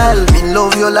wheel. Me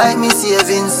love you like me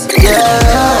savings, yeah.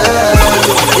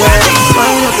 Yeah,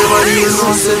 find everybody you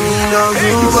know, say me love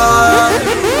you, bad.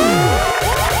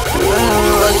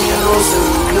 Everybody you know, say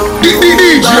me love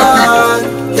you, bad.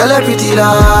 Girl, a pretty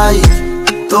like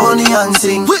Tony and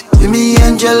sing. Be me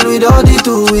angel without the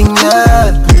 2 wings,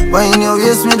 yeah. Wine your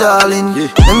waist, me darling.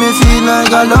 Let me feel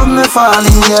like I love me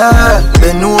falling, yeah.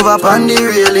 Bend over upon the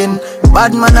railing.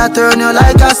 Bad man, I turn you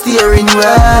like a steering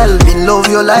wheel. Been love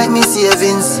you like me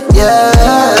savings, yeah.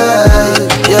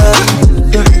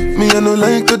 Me I no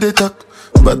like to dey talk,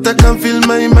 but I can feel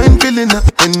my mind feeling up.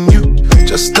 And you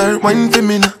just start whining for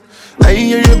me now. I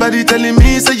hear your body telling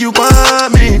me, say you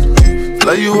want me.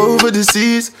 Fly you over the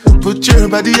seas, put your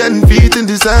body and feet in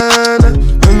designer.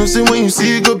 I know say when you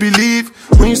see, go believe.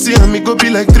 When you see me, go be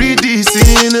like 3D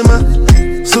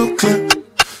cinema. So clear,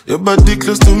 your body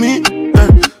close to me,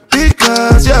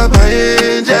 because you're my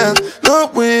angel. No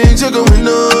wings, you're going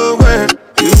nowhere.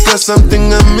 You got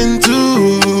something I'm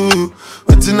into.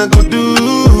 What I go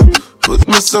do? Put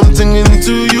me something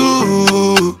into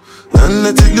you and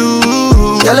let it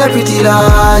loose. Girl, a pretty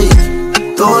like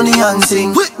Tony and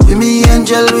sing. Be me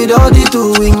angel without the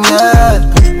two wing, yeah.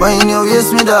 Wine your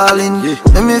waist, me darling.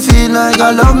 Let me feel like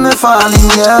I love me falling,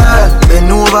 yeah.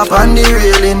 Bend over upon the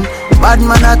railing. Bad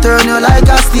man, I turn you like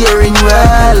a steering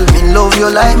wheel. Me love you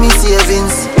like me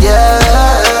savings, yeah.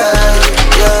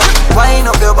 Wine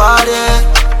up your body.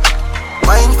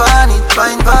 Wine pan it,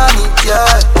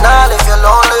 yeah. Now if you're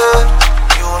lonely,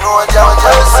 you know what I'm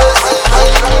just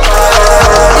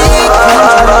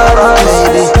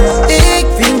baby. Ik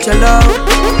vind je love.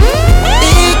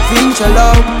 Ik vind je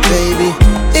love, baby.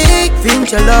 Ik vind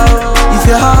je love. If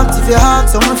your heart,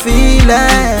 someone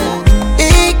feeling.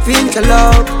 Ik vind je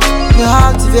love.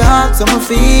 If your heart, someone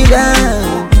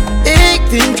feeling. Ik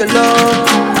vind je love.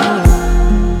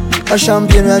 A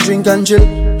champagne, I drink and chill.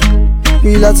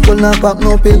 Relax, cold, not pop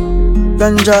no pill.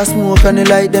 Ganja smoke and the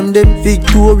light them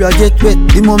Victoria get wet,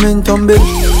 the momentum build.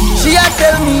 She a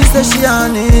tell me, say she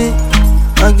on it.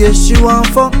 I guess she want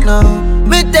fuck now.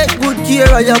 Me take good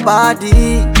care of your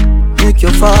body. Make you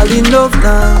fall in love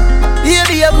now.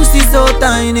 Baby, your pussy so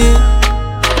tiny.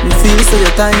 Me feel so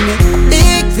you tiny.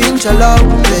 Ik vind je love,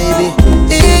 baby.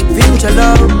 Ik vind je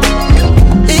love.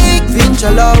 Ik vind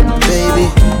je love, baby.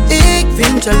 Ik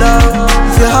vind je love.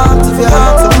 If your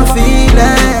heart, someone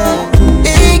feeling.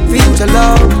 Ik vind je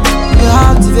love.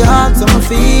 If your heart, someone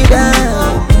feeling.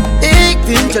 Ik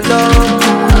vind je love.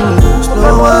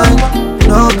 Slow wine,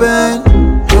 no pain.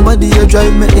 Your body, you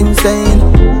drive me insane.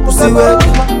 Pussy wet,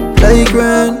 like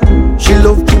rain. She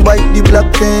love to bite the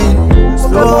black chain.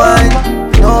 Slow wine,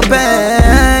 no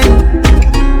pain.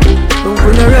 Don't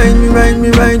wanna ride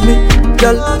me.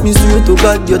 Girl, me swear to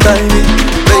God, you tie me.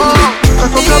 Baby, I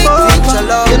fuck your body,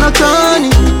 you're not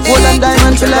turning. Gold and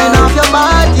diamond to line off your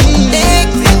body. Ik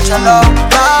vind je love,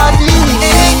 body.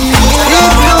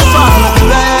 If you fall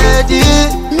ready,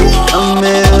 I'm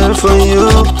here for you.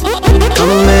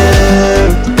 I'm here.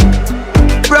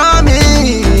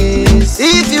 Promise.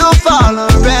 If you fall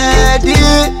already,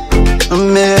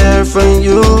 I'm here for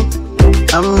you.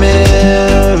 I'm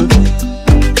here.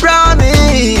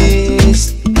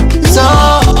 Promise. So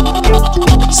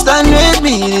stand with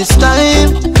me this time.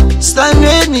 Stand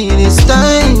with me this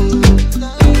time.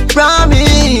 Promise.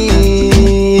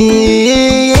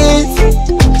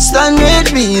 Stand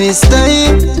with me this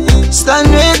time. Stand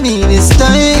with me this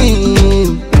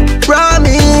time.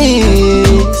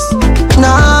 Promise.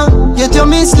 Now get your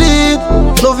sleep.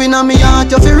 Loving on me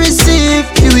heart you feel receive.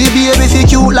 You will be able to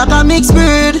cute like a mixed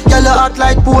breed. Girl you act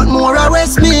like Portmore or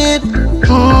Westmead.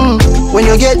 When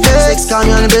you get vexed, call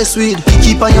me on the best weed.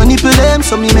 Keep on your nipple them,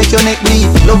 so me make your neck bleed.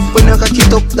 Love when you cock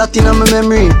it up, that in my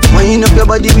memory. Wind up your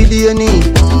body with DNA.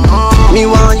 Me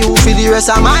want you for the rest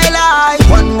of my life.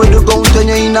 One way to go, turn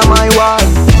you in my wall.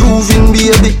 Grooving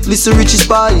baby, listen Richie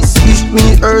Spice. If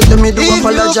me hurt, then me do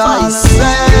apologize. If you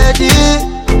ready,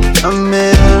 I'm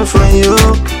here for you.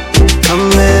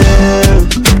 I'm here.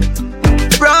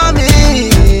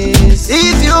 Promise.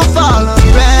 If you fall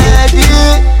already,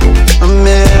 I'm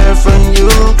here for you.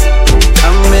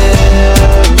 I'm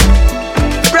here.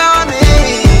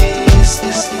 Promise.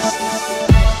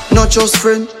 Not just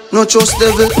friend, not just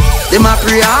devil. Them a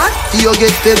pray hard, you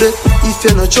get pebble. If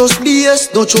you not just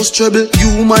BS, not just trouble.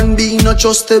 Human being not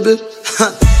just stable.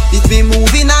 It be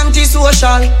moving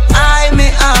anti-social. I me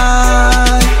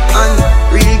I. And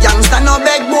real gangsta no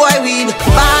beg boy weed.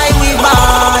 Buy we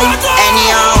buy.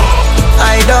 Anyhow,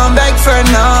 I don't beg for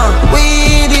now.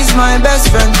 Weed is my best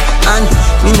friend. And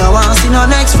me no want see no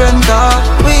next friend talk.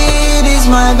 Weed is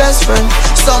my best friend.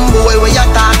 Some boy where you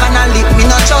talk and I lip, me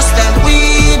not trust them.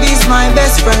 Weed is my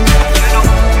best friend.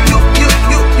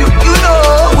 You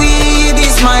know, weed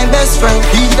is my best friend.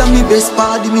 Weed and me best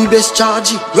party, me best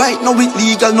charge. Right now it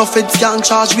legal, no feds can't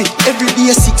charge me. Every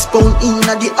day 6 pound in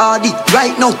at the RD.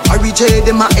 Right now, Harry J,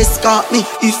 them a escort me.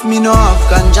 If me no have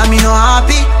ganja, me no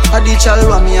happy. At the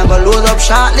chalwa, me a go load up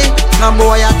shortly. No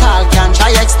boy at all can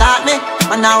try extort me.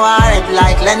 and now I head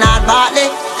like Leonard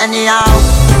Bartley. Anyhow,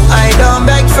 I don't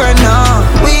beg for no.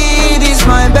 Weed is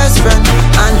my best friend,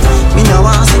 and me no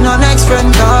want see no next friend.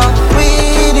 No,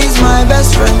 weed is my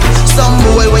best friend. Some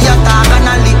boy when you talk and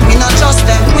I lick, me not trust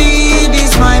them. Weed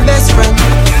is my best friend.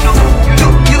 You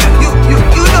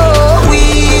know,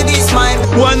 weed is my.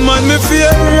 One man me fear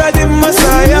the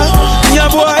Messiah. Me a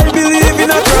boy believe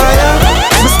in a prayer.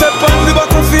 Me step on the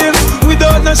battlefield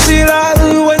without no shield.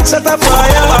 When shot a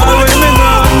fire, all when me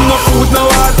no food, no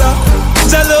water.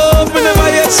 Jah love me never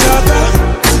yet shatter.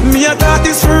 Me a thought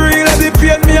this for real, and the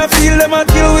pain me a feel them a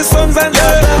kill with sons and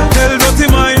daughters. Hell dirty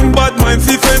mind, bad mind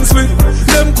fi fence we.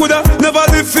 Them coulda never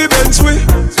live fi bench we.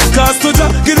 Cause to Jah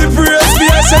give the praise, the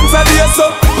essence of the so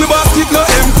we basket no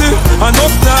empty.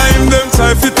 Enough time them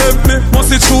try fi tempt me.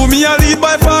 Must it true me a lead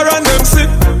by far and them see.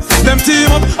 Them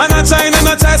team up and a try and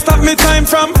a try stop me time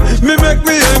from me make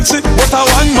me empty. But a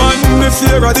one man me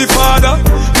fear of the Father.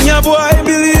 Me a boy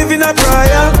believe in a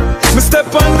prayer. Me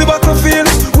step on the battlefield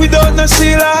without no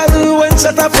shield. When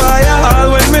shot a fire,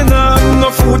 all when me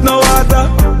no food, no water.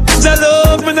 Jah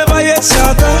love me never yet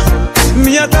shatter.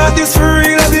 Me a thought this for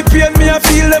real, and the pain me a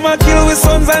feel them a kill with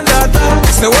sons and daughters.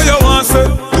 Say what you want, say,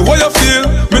 do what you feel.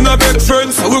 Me no beg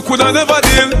friends, so we coulda never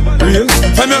deal. Real,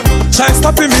 time you try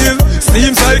stop the meal.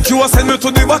 Seems like you a send me to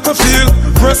the battlefield.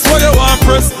 Press what you want,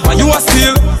 press, and you a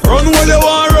steal. Run what you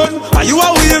want, run, and you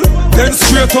a wheel. Then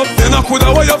straight up, then I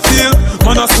coulda what you feel.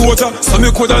 Man a soldier, so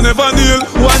me coulda never kneel.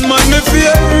 One man me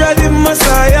fear the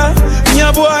Messiah. Me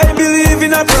a boy believe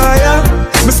in a prayer.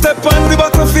 Me step on the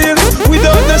battlefield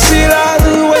without no shield.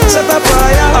 When shot a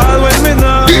fire, all when me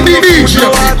no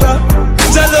no water.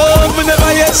 Jah love me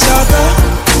never yet shatter.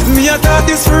 Me a thought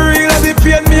this for real, and the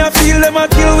pain me a feel them a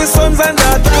kill with sons and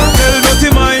daughters. Hell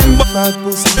dirty mind, but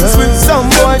some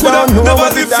boy don't know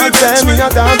what it is. Me a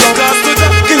dog up.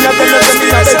 Me a tell us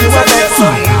me a beg you up.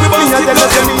 Me a tell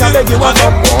us me a beg you up.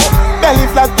 Belly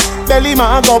flat, belly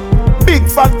mag up. Big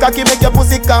fat cocky make your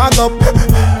pussy cock up.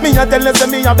 Me a tell us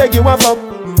me a beg you up.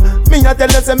 Me a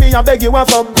tell us me a beg you up.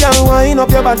 Young wine up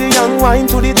your body, young wine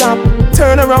to the top.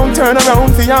 Turn around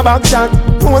for your back shot.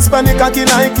 Post panic cocky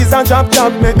like it's a drop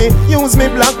top. Make me use me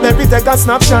BlackBerry take a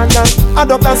snapshot.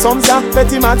 Adopt a sums ya,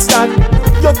 petty mad start.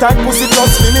 Your tight pussy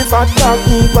plus me fat cock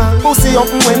equal. Pussy up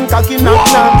when cocky knock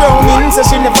knock. Browning say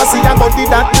she never see a body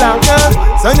that black.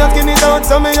 So you skin it out,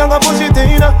 so me you go push it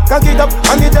in. Cock it up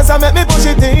and it just a make me push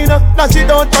it in. Lash it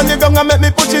out and you gonna make me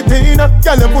push it in.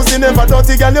 Girl your pussy never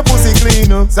dirty, girl your pussy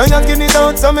clean. So you skin it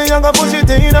out, so me you go push it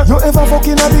in. You ever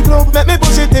fucking at the club, make me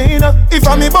push it in. If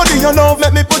I'm me body you love,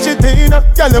 make me push it in.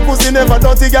 Girl your pussy never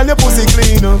dirty, girl your pussy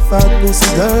clean. Fat pussy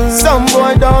girl. Some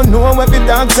boy don't know what the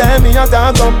dog say, me a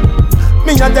dog up.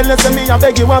 Me a tell us me a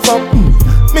beg you up.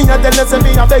 Me a tell us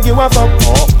me a beg you up.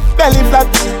 Belly flat,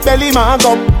 belly mag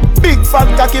up. Big fat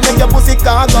cocky make your pussy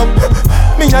cock up.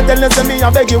 Me a tell us me a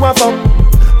beg you up.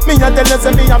 Me a tell us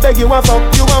me a beg you up.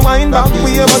 You a wind back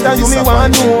way, but you me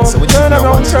want know. Turn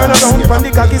around, from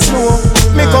the cocky slow.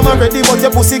 Me come already, but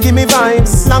your pussy give me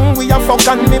vibes. Long we a fuck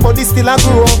and me body still a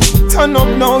grow. Turn up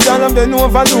now, girl, and bend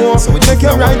over low. Make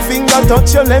your right finger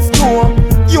touch your left toe.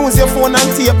 Use your phone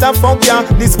and tape that fuck ya.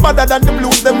 This better than the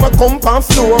blues, them a come and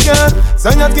flow, yeah.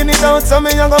 So you skin it out, so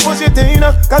me a go push it in.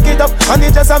 Cock it up, and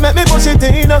it just a make me push it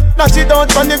in. Lash it out,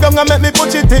 and the gun a make me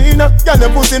push it in. Girl,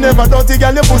 your pussy never dirty,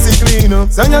 girl, your pussy clean.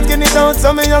 So you skin it out,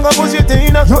 so me a go push it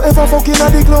in. You ever fucking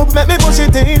at the club, make me push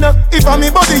it in. If I'm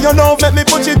me body you love, make me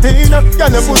push it in.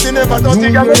 Girl, your pussy never dirty,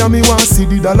 girl. You me want see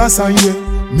the dollar sign, yeah.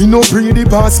 Me no pray the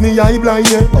past, me eye blind,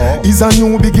 yeah. It's a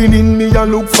new beginning, me a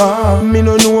look for. Me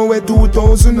no know where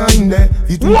 2009 there.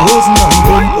 It 2010,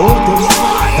 okay.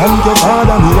 Thank your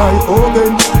father, me eye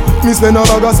open. Me spend a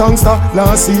bag of songster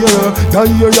last year. That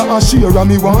year you a share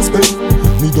and me want spend.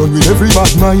 Me done with every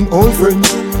bad mind, old friend.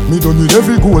 Me done with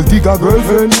every gold digger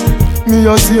girlfriend. Me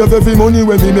a save every money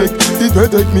when me make. It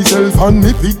protect myself and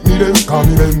me pick me them, can't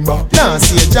remember. Last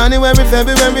year January,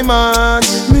 February, March.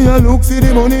 Me a look for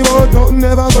the money but nothing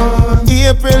never gone.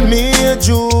 April, May,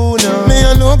 June. Me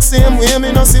a look same way,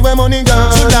 me no see where money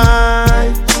gone.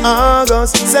 July,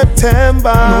 August,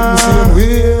 September. Nothing same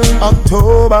way.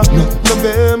 October,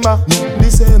 November,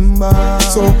 December.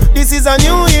 So this is a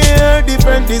new year,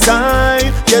 different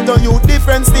design. Get on you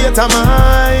different state of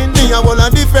mind. Me a want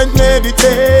a different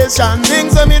meditation.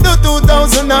 Things when me do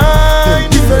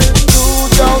 2009. Different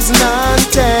 2010.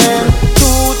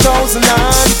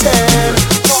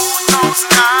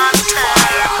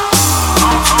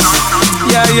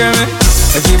 Yeah, yeah, me.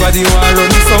 Everybody want run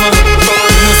the summer.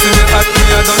 You know see me hot, me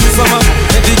a done the summer.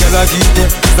 Every girl a a geek,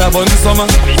 stop on the summer.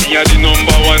 Me are the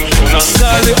number one sooner.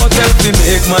 Call the hotel to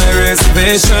make my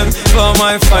reservation for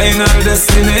my final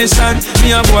destination.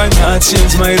 Me a boy not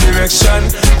change my direction,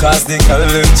 cause the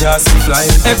color just fly.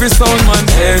 Every sound man,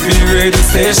 every radio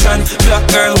station. Black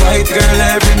girl, white girl,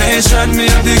 every nation. Me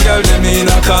and the girl, them in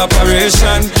a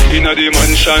corporation. In a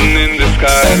dimension in the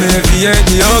sky. M-A-V-A-D,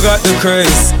 you got the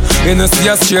craze. You know see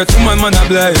a straight woman, man a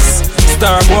blaze.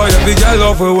 Star boy, every girl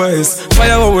love we ways.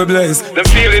 Fire how we blaze. Them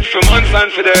feel it for months and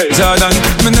for days. Jordan,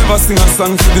 me never sing a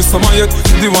song for the summer yet.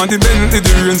 The one, the Bentley, the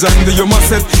range and the Yuma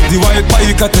set. The white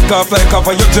bike a take off like off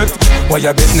of your jet. Why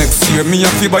you bet next year me a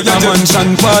fee by your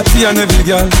mansion party and every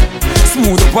girl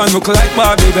smooth up and look like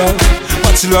Barbie doll.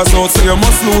 Bachelor's out, so you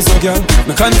must lose a girl.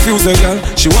 Me confuse a girl,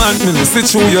 she want me to sit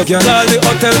through your girl. Call the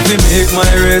hotel to make my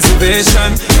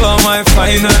reservation for my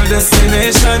final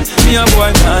destination. Me a boy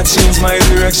not change my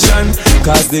direction,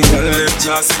 cause the girl left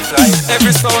just fly.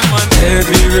 Every sound man,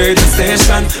 every radio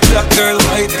station. Black girl,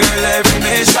 white girl, every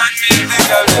nation. Me the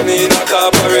girl, them in a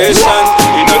corporation.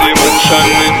 In a dimension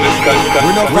in the sky.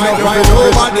 We don't fight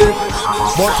nobody,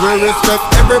 but we respect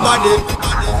everybody.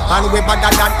 And we better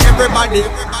than everybody.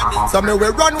 So me we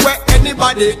run with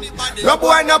anybody. No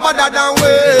boy no better than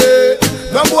we.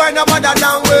 No boy no better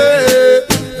than we.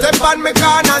 Step on me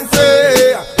can and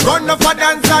say, run up for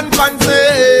dance and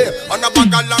fancy. On a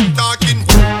bag of long talking.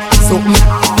 Something,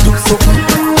 do something,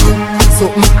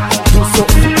 something, do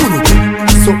something,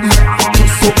 something, do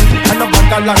something. On a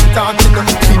bag of long talking.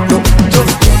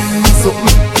 Just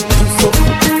something, do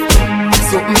something, something,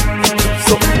 something.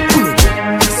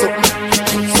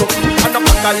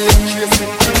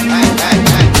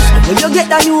 When you get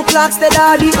the new clocks, the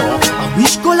daddy, I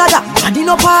wish color that body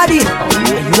no party.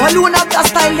 You alone have the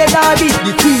style, the daddy.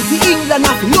 The queen for England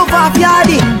have love of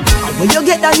yardy. When you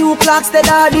get the new clocks, the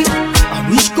daddy, I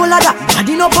wish color that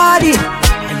body no party.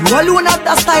 You alone have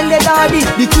the style, the daddy.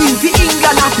 The queen for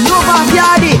England have love of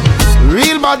yardy.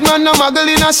 Real bad man no muggle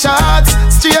in a shots.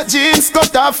 Straight jeans,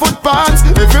 cut off foot pants.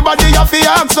 Everybody have the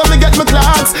axe when me get my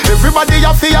clocks. Everybody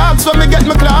have the axe when me get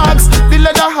my clocks. The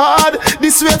leather hard, the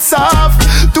sweat soft.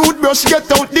 Toothbrush get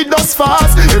out the dust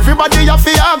fast. Everybody have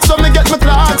the axe when me get my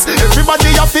clocks.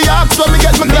 Everybody have the axe when me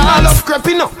get my clocks. I love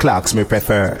creeping up. Clocks me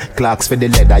prefer. Clocks for the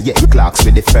leather, yeah. Clocks for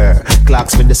the fur.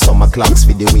 Clocks for the summer, clocks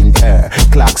for the winter.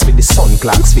 Clocks for the sun,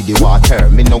 clocks for the water.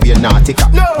 Me know you're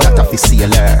nautica, not a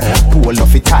sailor. Pull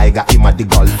off a tiger, him a the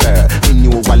golfer. Me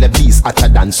knew all the bees hotter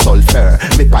than sulfur.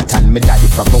 Me pattern me daddy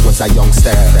from when I was a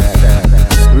youngster.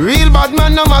 Real bad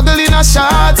man no muggle in a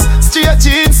shots. Straight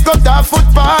jeans, cut off foot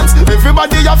pants.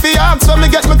 Everybody have the axe when me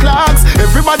get my clocks.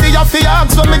 Everybody have the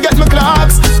axe when me get my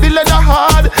clocks. The leather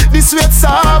hard, the sweat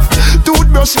soft.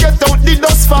 Toothbrush get out the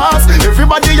dust fast.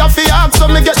 Everybody have the axe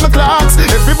when me get my clocks.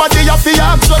 Everybody have the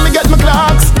axe when me get my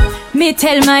clocks. Me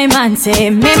tell my man say,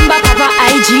 remember proper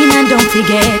hygiene and don't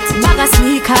forget. Bag of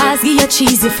sneakers, give you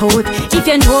cheesy food. If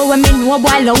you know what me know,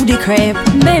 boy, loud the crap.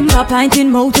 Remember pinting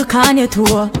mouth to can your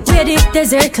toe. Wear the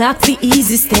desert clock for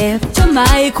easy step. To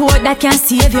my coat that can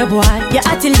save your boy. You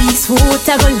at the least foot,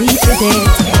 I go leave to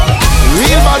death.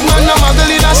 Real bad man no muggle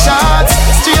in a shots.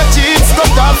 Straight jeans,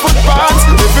 cut off foot pants.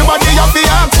 Everybody have the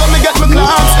axe when me get my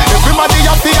clocks. Everybody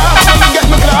have the axe when me get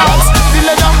my clocks. The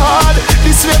leather hard,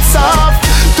 the sweat soft.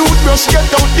 Toothbrush get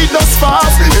out the dust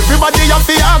fast. Everybody have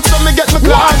the axe when me get my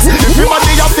clocks.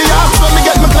 Everybody have the axe when me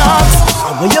get my clocks.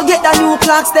 And when you get the new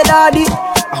clocks, the daddy,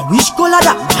 I wish color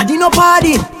that body no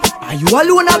party. And you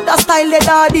alone have the style, the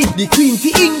daddy. The queen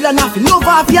for England have love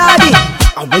of yardy.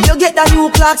 And when you get the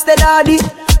new clocks, the daddy,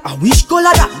 I wish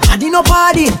color that body no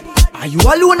party. And you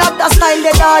alone have the style,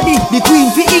 the daddy. The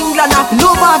queen for England have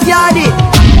love of yardy.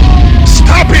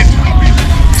 Stop it!